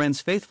martyred friend's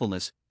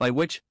faithfulness, by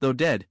which, though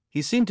dead,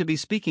 he seemed to be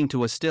speaking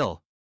to us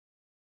still.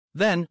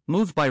 Then,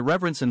 moved by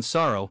reverence and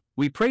sorrow,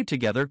 we prayed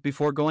together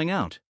before going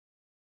out.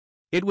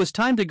 It was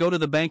time to go to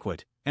the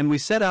banquet, and we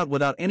set out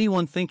without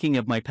anyone thinking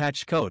of my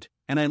patched coat,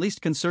 and I least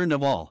concerned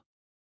of all.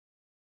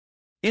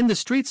 In the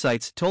street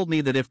Seitz told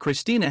me that if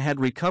Christina had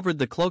recovered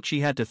the cloak she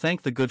had to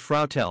thank the good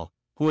Frau Tell,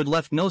 who had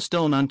left no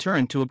stone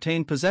unturned to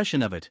obtain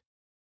possession of it.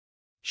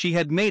 She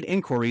had made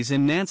inquiries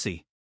in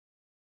Nancy.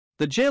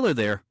 The jailer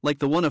there, like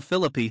the one of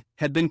Philippi,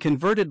 had been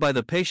converted by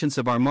the patience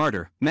of our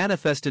martyr,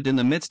 manifested in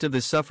the midst of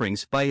his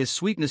sufferings by his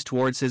sweetness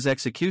towards his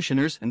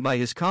executioners and by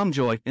his calm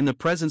joy in the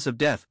presence of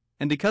death,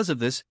 and because of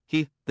this,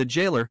 he, the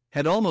jailer,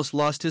 had almost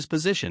lost his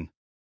position.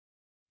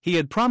 He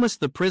had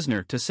promised the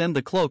prisoner to send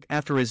the cloak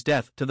after his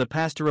death to the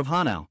pastor of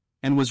Hanau,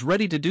 and was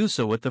ready to do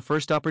so at the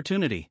first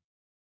opportunity.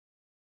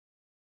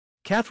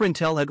 Catherine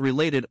Tell had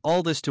related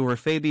all this to her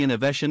Fabian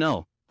of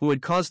Echenot, who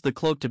had caused the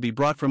cloak to be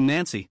brought from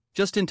Nancy,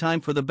 just in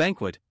time for the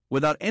banquet,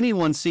 without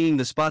anyone seeing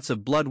the spots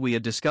of blood we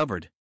had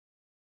discovered.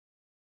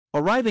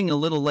 Arriving a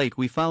little late,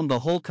 we found the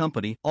whole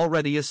company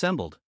already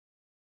assembled.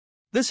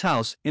 This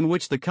house, in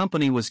which the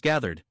company was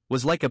gathered,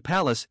 was like a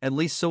palace, at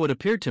least so it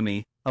appeared to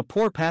me, a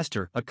poor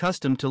pastor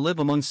accustomed to live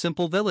among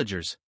simple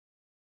villagers.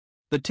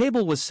 The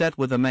table was set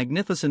with a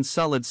magnificent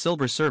solid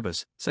silver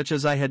service, such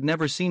as I had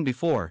never seen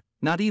before,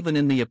 not even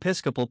in the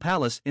episcopal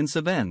palace in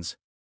Cevennes.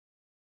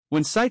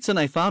 When Seitz and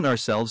I found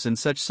ourselves in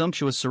such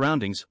sumptuous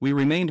surroundings, we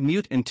remained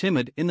mute and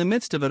timid in the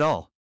midst of it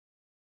all.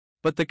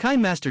 But the kind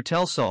Master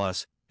Tell saw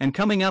us, and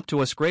coming up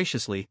to us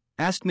graciously,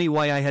 asked me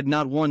why I had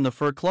not worn the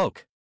fur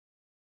cloak.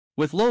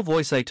 With low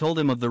voice I told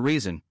him of the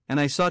reason, and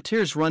I saw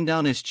tears run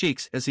down his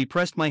cheeks as he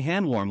pressed my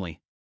hand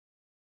warmly.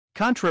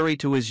 Contrary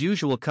to his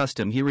usual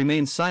custom, he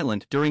remained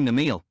silent during the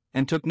meal,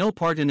 and took no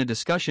part in a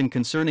discussion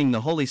concerning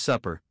the Holy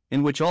Supper,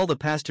 in which all the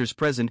pastors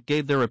present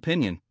gave their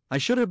opinion. I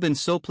should have been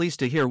so pleased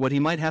to hear what he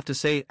might have to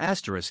say.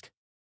 Asterisk.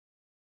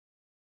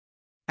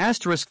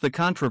 The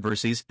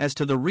controversies as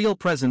to the real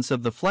presence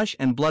of the flesh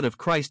and blood of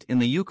Christ in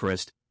the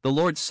Eucharist, the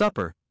Lord's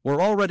Supper,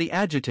 were already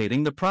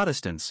agitating the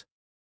Protestants.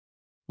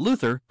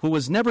 Luther, who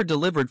was never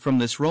delivered from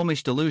this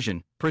Romish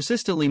delusion,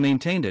 persistently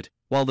maintained it,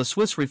 while the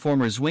Swiss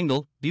reformers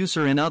Zwingli,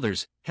 Bucer and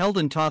others held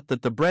and taught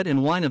that the bread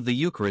and wine of the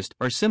Eucharist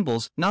are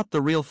symbols, not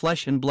the real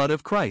flesh and blood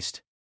of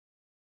Christ.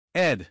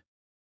 Ed.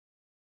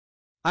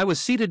 I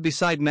was seated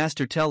beside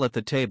Master Tell at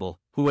the table,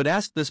 who had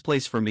asked this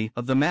place for me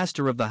of the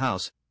master of the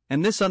house,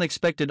 and this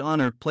unexpected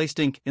honor placed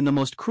Ink in the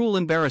most cruel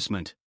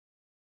embarrassment.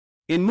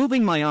 In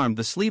moving my arm,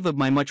 the sleeve of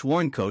my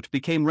much-worn coat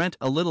became rent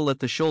a little at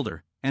the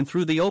shoulder, and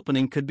through the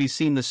opening could be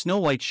seen the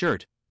snow-white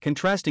shirt,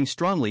 contrasting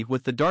strongly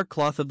with the dark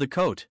cloth of the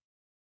coat.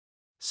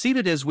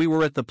 Seated as we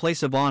were at the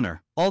place of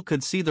honor, all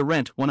could see the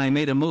rent when I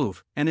made a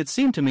move, and it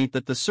seemed to me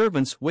that the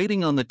servants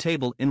waiting on the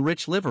table in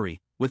rich livery,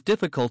 with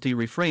difficulty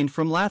refrained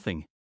from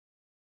laughing.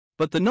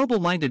 But the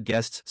noble-minded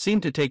guests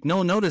seemed to take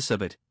no notice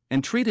of it,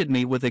 and treated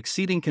me with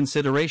exceeding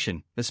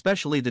consideration,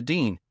 especially the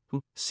dean,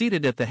 who,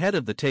 seated at the head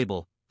of the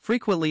table,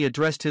 frequently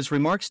addressed his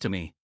remarks to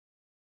me.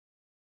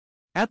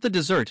 At the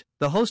dessert,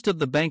 the host of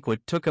the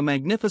banquet took a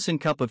magnificent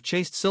cup of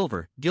chased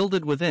silver,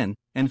 gilded within,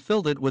 and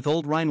filled it with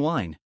old Rhine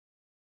wine.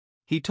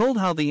 He told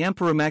how the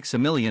Emperor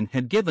Maximilian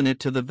had given it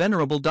to the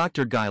venerable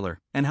Dr. Geiler,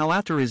 and how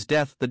after his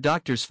death the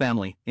doctor's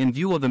family, in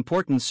view of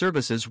important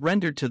services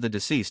rendered to the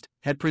deceased,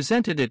 had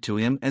presented it to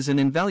him as an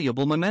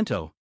invaluable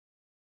memento.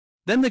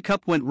 Then the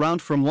cup went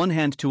round from one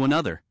hand to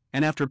another,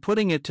 and after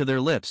putting it to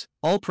their lips,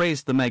 all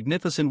praised the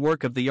magnificent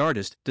work of the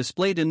artist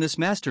displayed in this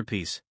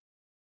masterpiece.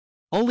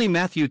 Only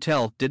Matthew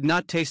Tell did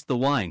not taste the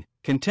wine,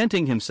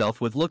 contenting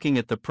himself with looking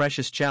at the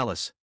precious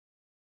chalice.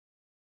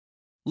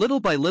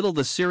 Little by little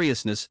the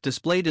seriousness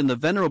displayed in the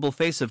venerable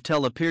face of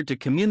Tell appeared to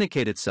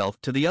communicate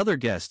itself to the other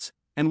guests,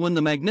 and when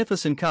the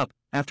magnificent cup,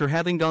 after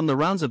having gone the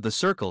rounds of the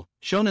circle,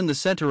 shone in the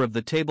center of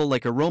the table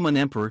like a Roman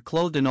emperor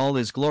clothed in all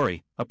his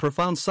glory, a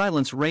profound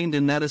silence reigned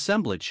in that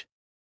assemblage.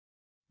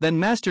 Then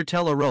Master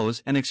Tell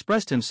arose and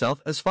expressed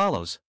himself as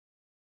follows.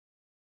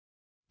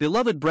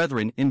 Beloved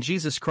brethren in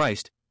Jesus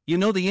Christ, you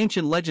know the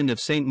ancient legend of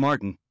Saint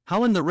Martin,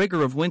 how in the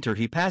rigor of winter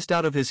he passed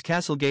out of his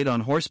castle gate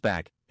on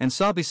horseback, and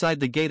saw beside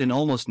the gate an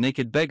almost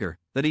naked beggar,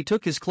 that he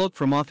took his cloak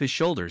from off his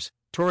shoulders,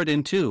 tore it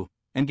in two,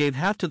 and gave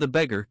half to the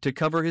beggar to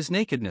cover his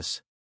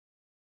nakedness.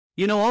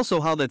 You know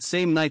also how that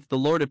same night the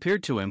Lord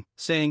appeared to him,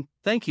 saying,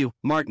 Thank you,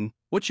 Martin,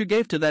 what you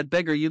gave to that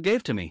beggar you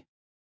gave to me.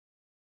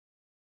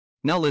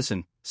 Now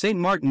listen, Saint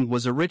Martin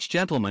was a rich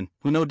gentleman,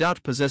 who no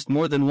doubt possessed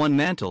more than one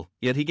mantle,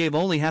 yet he gave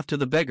only half to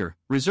the beggar,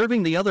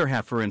 reserving the other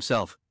half for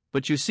himself.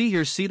 But you see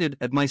here seated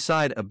at my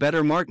side a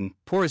better Martin,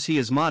 poor as he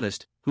is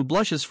modest, who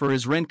blushes for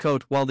his rent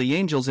coat while the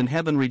angels in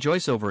heaven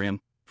rejoice over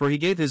him, for he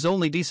gave his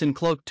only decent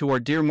cloak to our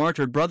dear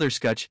martyred brother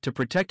Scutch to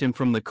protect him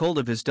from the cold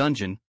of his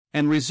dungeon,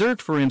 and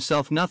reserved for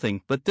himself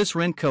nothing but this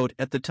rent coat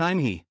at the time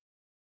he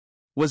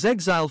was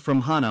exiled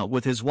from Hana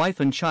with his wife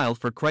and child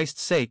for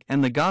Christ's sake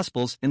and the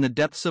Gospels in the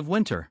depths of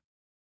winter.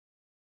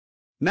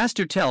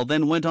 Master Tell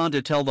then went on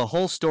to tell the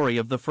whole story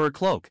of the fur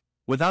cloak,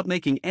 without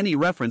making any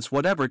reference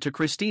whatever to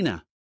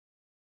Christina.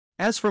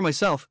 As for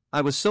myself,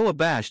 I was so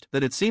abashed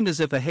that it seemed as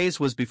if a haze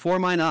was before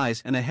mine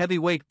eyes and a heavy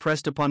weight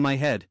pressed upon my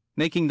head,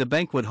 making the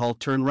banquet hall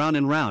turn round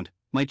and round.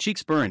 My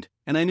cheeks burned,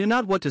 and I knew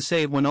not what to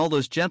say when all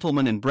those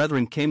gentlemen and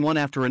brethren came one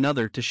after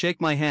another to shake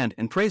my hand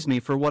and praise me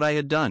for what I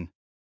had done.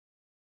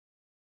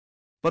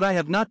 But I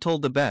have not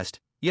told the best.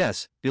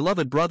 Yes,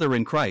 beloved brother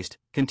in Christ,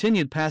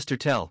 continued Pastor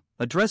Tell,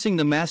 addressing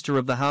the master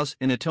of the house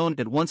in a tone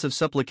at once of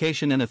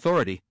supplication and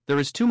authority, there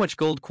is too much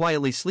gold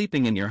quietly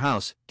sleeping in your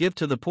house. Give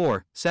to the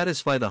poor,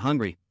 satisfy the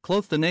hungry,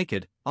 clothe the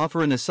naked,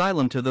 offer an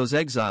asylum to those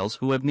exiles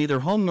who have neither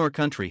home nor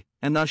country,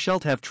 and thou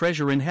shalt have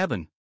treasure in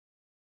heaven.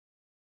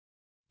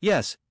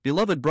 Yes,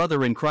 beloved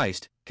brother in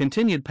Christ,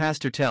 continued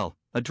Pastor Tell,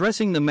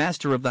 addressing the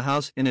master of the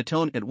house in a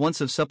tone at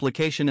once of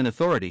supplication and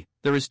authority,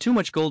 there is too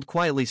much gold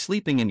quietly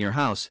sleeping in your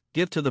house.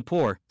 Give to the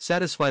poor,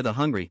 satisfy the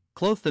hungry,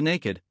 clothe the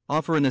naked,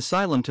 offer an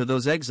asylum to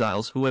those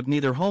exiles who have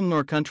neither home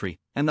nor country,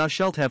 and thou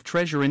shalt have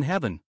treasure in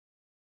heaven.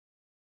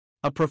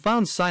 A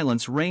profound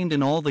silence reigned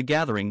in all the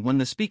gathering when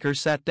the speaker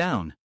sat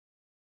down.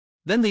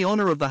 Then the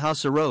owner of the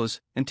house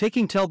arose, and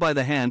taking Tell by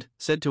the hand,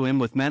 said to him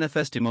with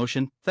manifest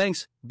emotion,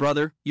 Thanks,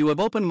 brother, you have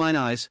opened mine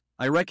eyes,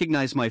 I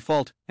recognize my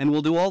fault, and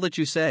will do all that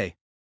you say.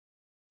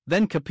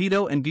 Then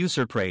Capito and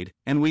Bucer prayed,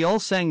 and we all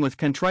sang with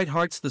contrite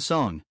hearts the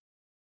song,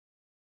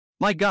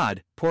 My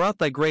God, pour out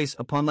thy grace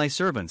upon thy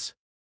servants.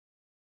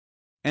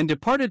 And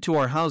departed to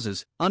our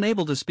houses,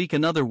 unable to speak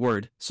another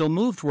word, so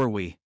moved were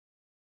we.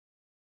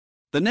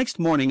 The next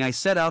morning I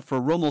set out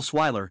for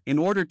Rommelsweiler in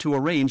order to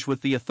arrange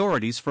with the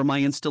authorities for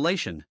my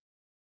installation.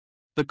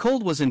 The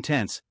cold was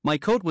intense, my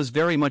coat was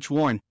very much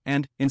worn,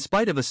 and, in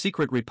spite of a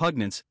secret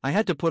repugnance, I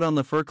had to put on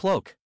the fur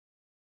cloak.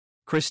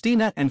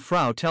 Christina and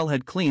Frau Tell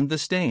had cleaned the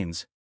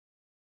stains.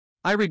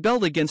 I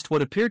rebelled against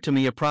what appeared to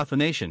me a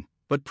profanation,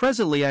 but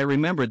presently I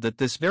remembered that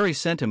this very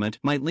sentiment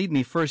might lead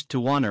me first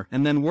to honor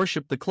and then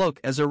worship the cloak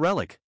as a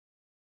relic.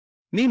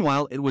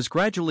 Meanwhile, it was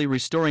gradually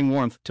restoring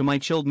warmth to my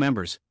chilled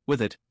members.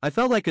 With it, I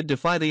felt I could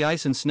defy the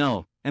ice and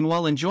snow, and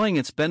while enjoying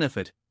its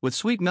benefit, with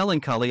sweet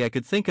melancholy I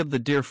could think of the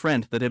dear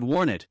friend that had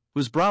worn it,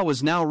 whose brow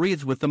was now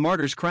wreathed with the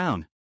martyr's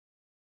crown.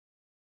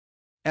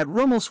 At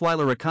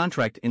Rummelsweiler a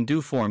contract in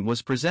due form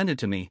was presented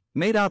to me,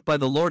 made out by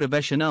the Lord of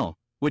Eschenau,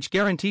 which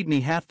guaranteed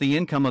me half the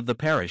income of the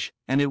parish,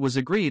 and it was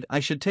agreed I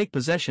should take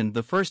possession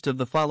the 1st of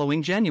the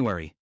following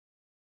January.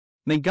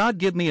 May God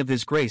give me of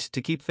His grace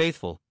to keep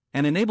faithful,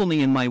 and enable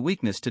me in my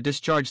weakness to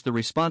discharge the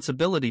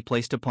responsibility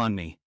placed upon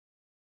me.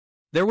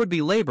 There would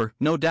be labor,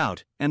 no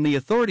doubt, and the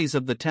authorities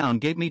of the town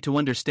gave me to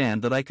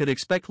understand that I could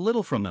expect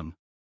little from them.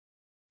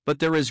 But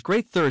there is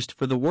great thirst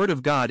for the word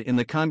of God in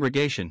the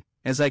congregation,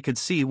 as I could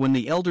see when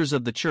the elders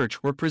of the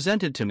church were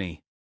presented to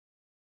me.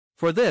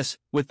 For this,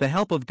 with the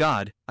help of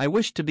God, I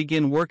wished to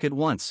begin work at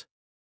once.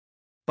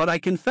 But I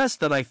confess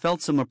that I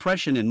felt some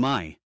oppression in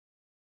my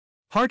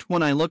heart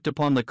when I looked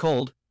upon the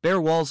cold,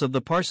 bare walls of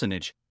the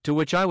parsonage, to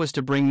which I was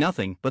to bring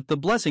nothing but the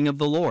blessing of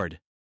the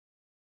Lord.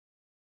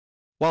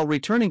 While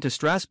returning to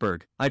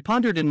Strasbourg, I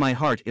pondered in my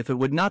heart if it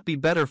would not be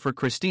better for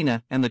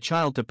Christina and the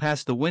child to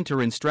pass the winter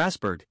in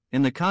Strasbourg,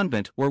 in the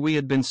convent where we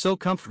had been so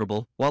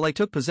comfortable, while I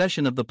took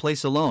possession of the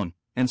place alone,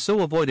 and so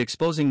avoid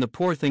exposing the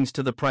poor things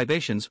to the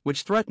privations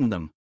which threatened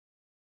them.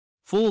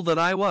 Fool that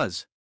I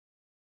was!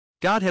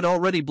 God had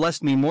already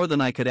blessed me more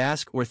than I could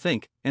ask or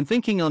think, and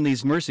thinking on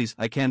these mercies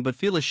I can but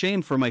feel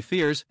ashamed for my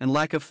fears and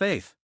lack of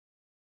faith.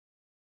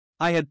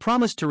 I had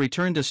promised to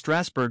return to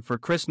Strasbourg for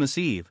Christmas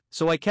Eve,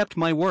 so I kept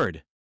my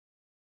word.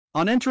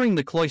 On entering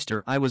the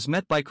cloister I was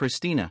met by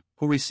Christina,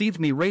 who received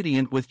me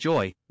radiant with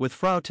joy, with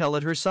Frau Tell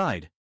at her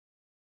side.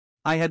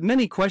 I had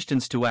many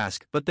questions to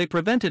ask, but they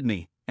prevented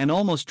me, and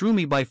almost drew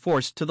me by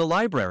force to the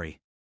library.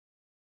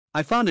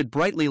 I found it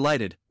brightly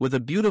lighted, with a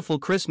beautiful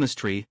Christmas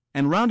tree,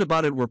 and round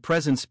about it were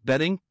presents,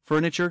 bedding,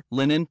 furniture,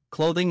 linen,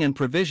 clothing and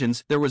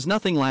provisions. There was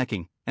nothing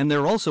lacking, and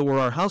there also were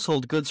our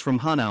household goods from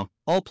Hanau,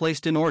 all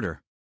placed in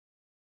order.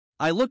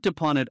 I looked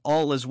upon it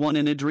all as one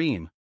in a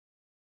dream.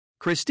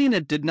 Christina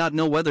did not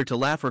know whether to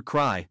laugh or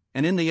cry,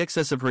 and in the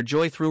excess of her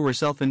joy threw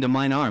herself into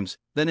mine arms,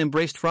 then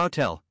embraced Frau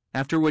Tell,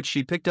 after which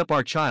she picked up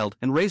our child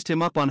and raised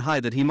him up on high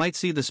that he might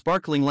see the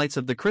sparkling lights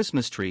of the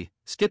Christmas tree,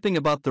 skipping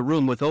about the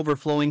room with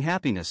overflowing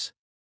happiness.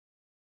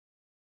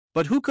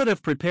 But who could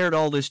have prepared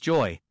all this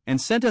joy, and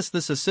sent us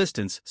this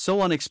assistance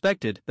so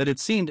unexpected that it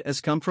seemed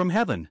as come from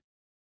heaven?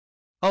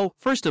 Oh,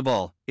 first of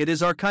all, it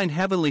is our kind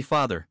Heavenly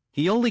Father.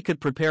 He only could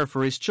prepare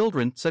for His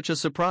children such a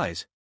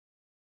surprise.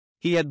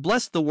 He had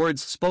blessed the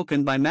words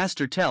spoken by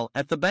Master Tell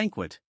at the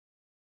banquet.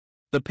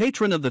 The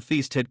patron of the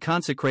feast had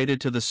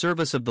consecrated to the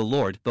service of the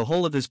Lord the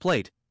whole of his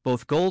plate,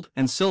 both gold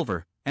and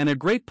silver, and a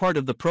great part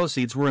of the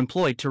proceeds were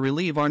employed to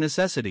relieve our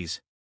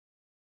necessities.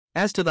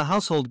 As to the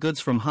household goods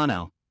from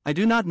Hanau, I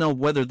do not know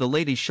whether the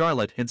Lady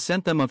Charlotte had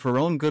sent them of her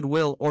own good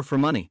will or for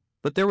money,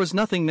 but there was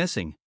nothing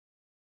missing.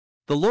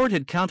 The Lord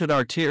had counted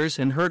our tears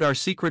and heard our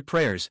secret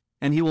prayers,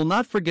 and He will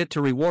not forget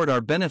to reward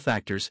our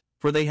benefactors,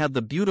 for they have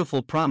the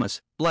beautiful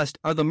promise, "Blessed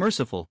are the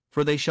merciful,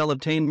 for they shall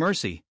obtain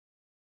mercy."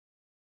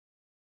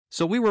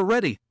 So we were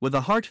ready, with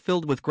a heart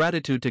filled with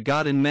gratitude to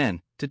God and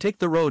men, to take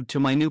the road to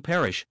my new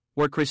parish,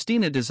 where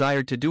Christina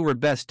desired to do her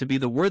best to be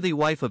the worthy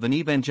wife of an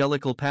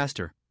evangelical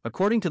pastor,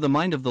 according to the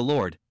mind of the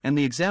Lord, and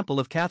the example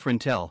of Catherine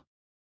Tell.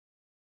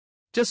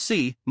 "Just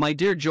see, my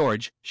dear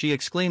George," she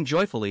exclaimed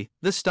joyfully,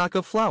 "this stock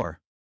of flour.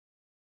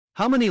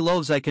 How many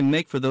loaves I can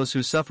make for those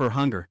who suffer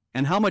hunger,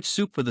 and how much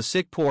soup for the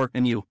sick poor,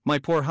 and you, my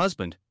poor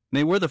husband,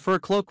 may wear the fur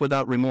cloak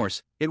without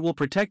remorse. It will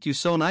protect you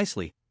so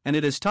nicely, and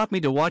it has taught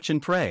me to watch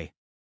and pray.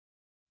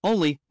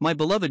 Only, my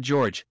beloved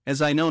George,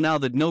 as I know now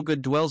that no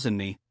good dwells in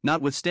me,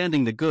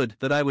 notwithstanding the good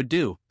that I would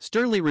do,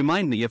 sternly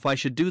remind me if I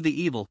should do the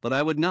evil that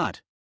I would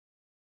not."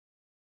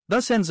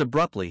 Thus ends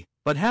abruptly,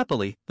 but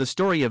happily, the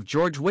story of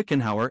George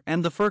Wickenhauer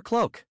and the fur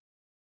cloak.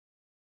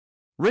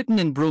 Written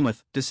in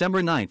Brummouth,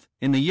 December 9th,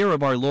 in the year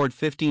of our Lord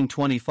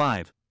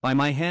 1525, by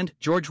my hand,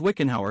 George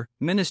Wickenhauer,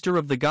 minister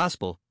of the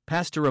gospel,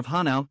 pastor of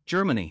Hanau,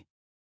 Germany.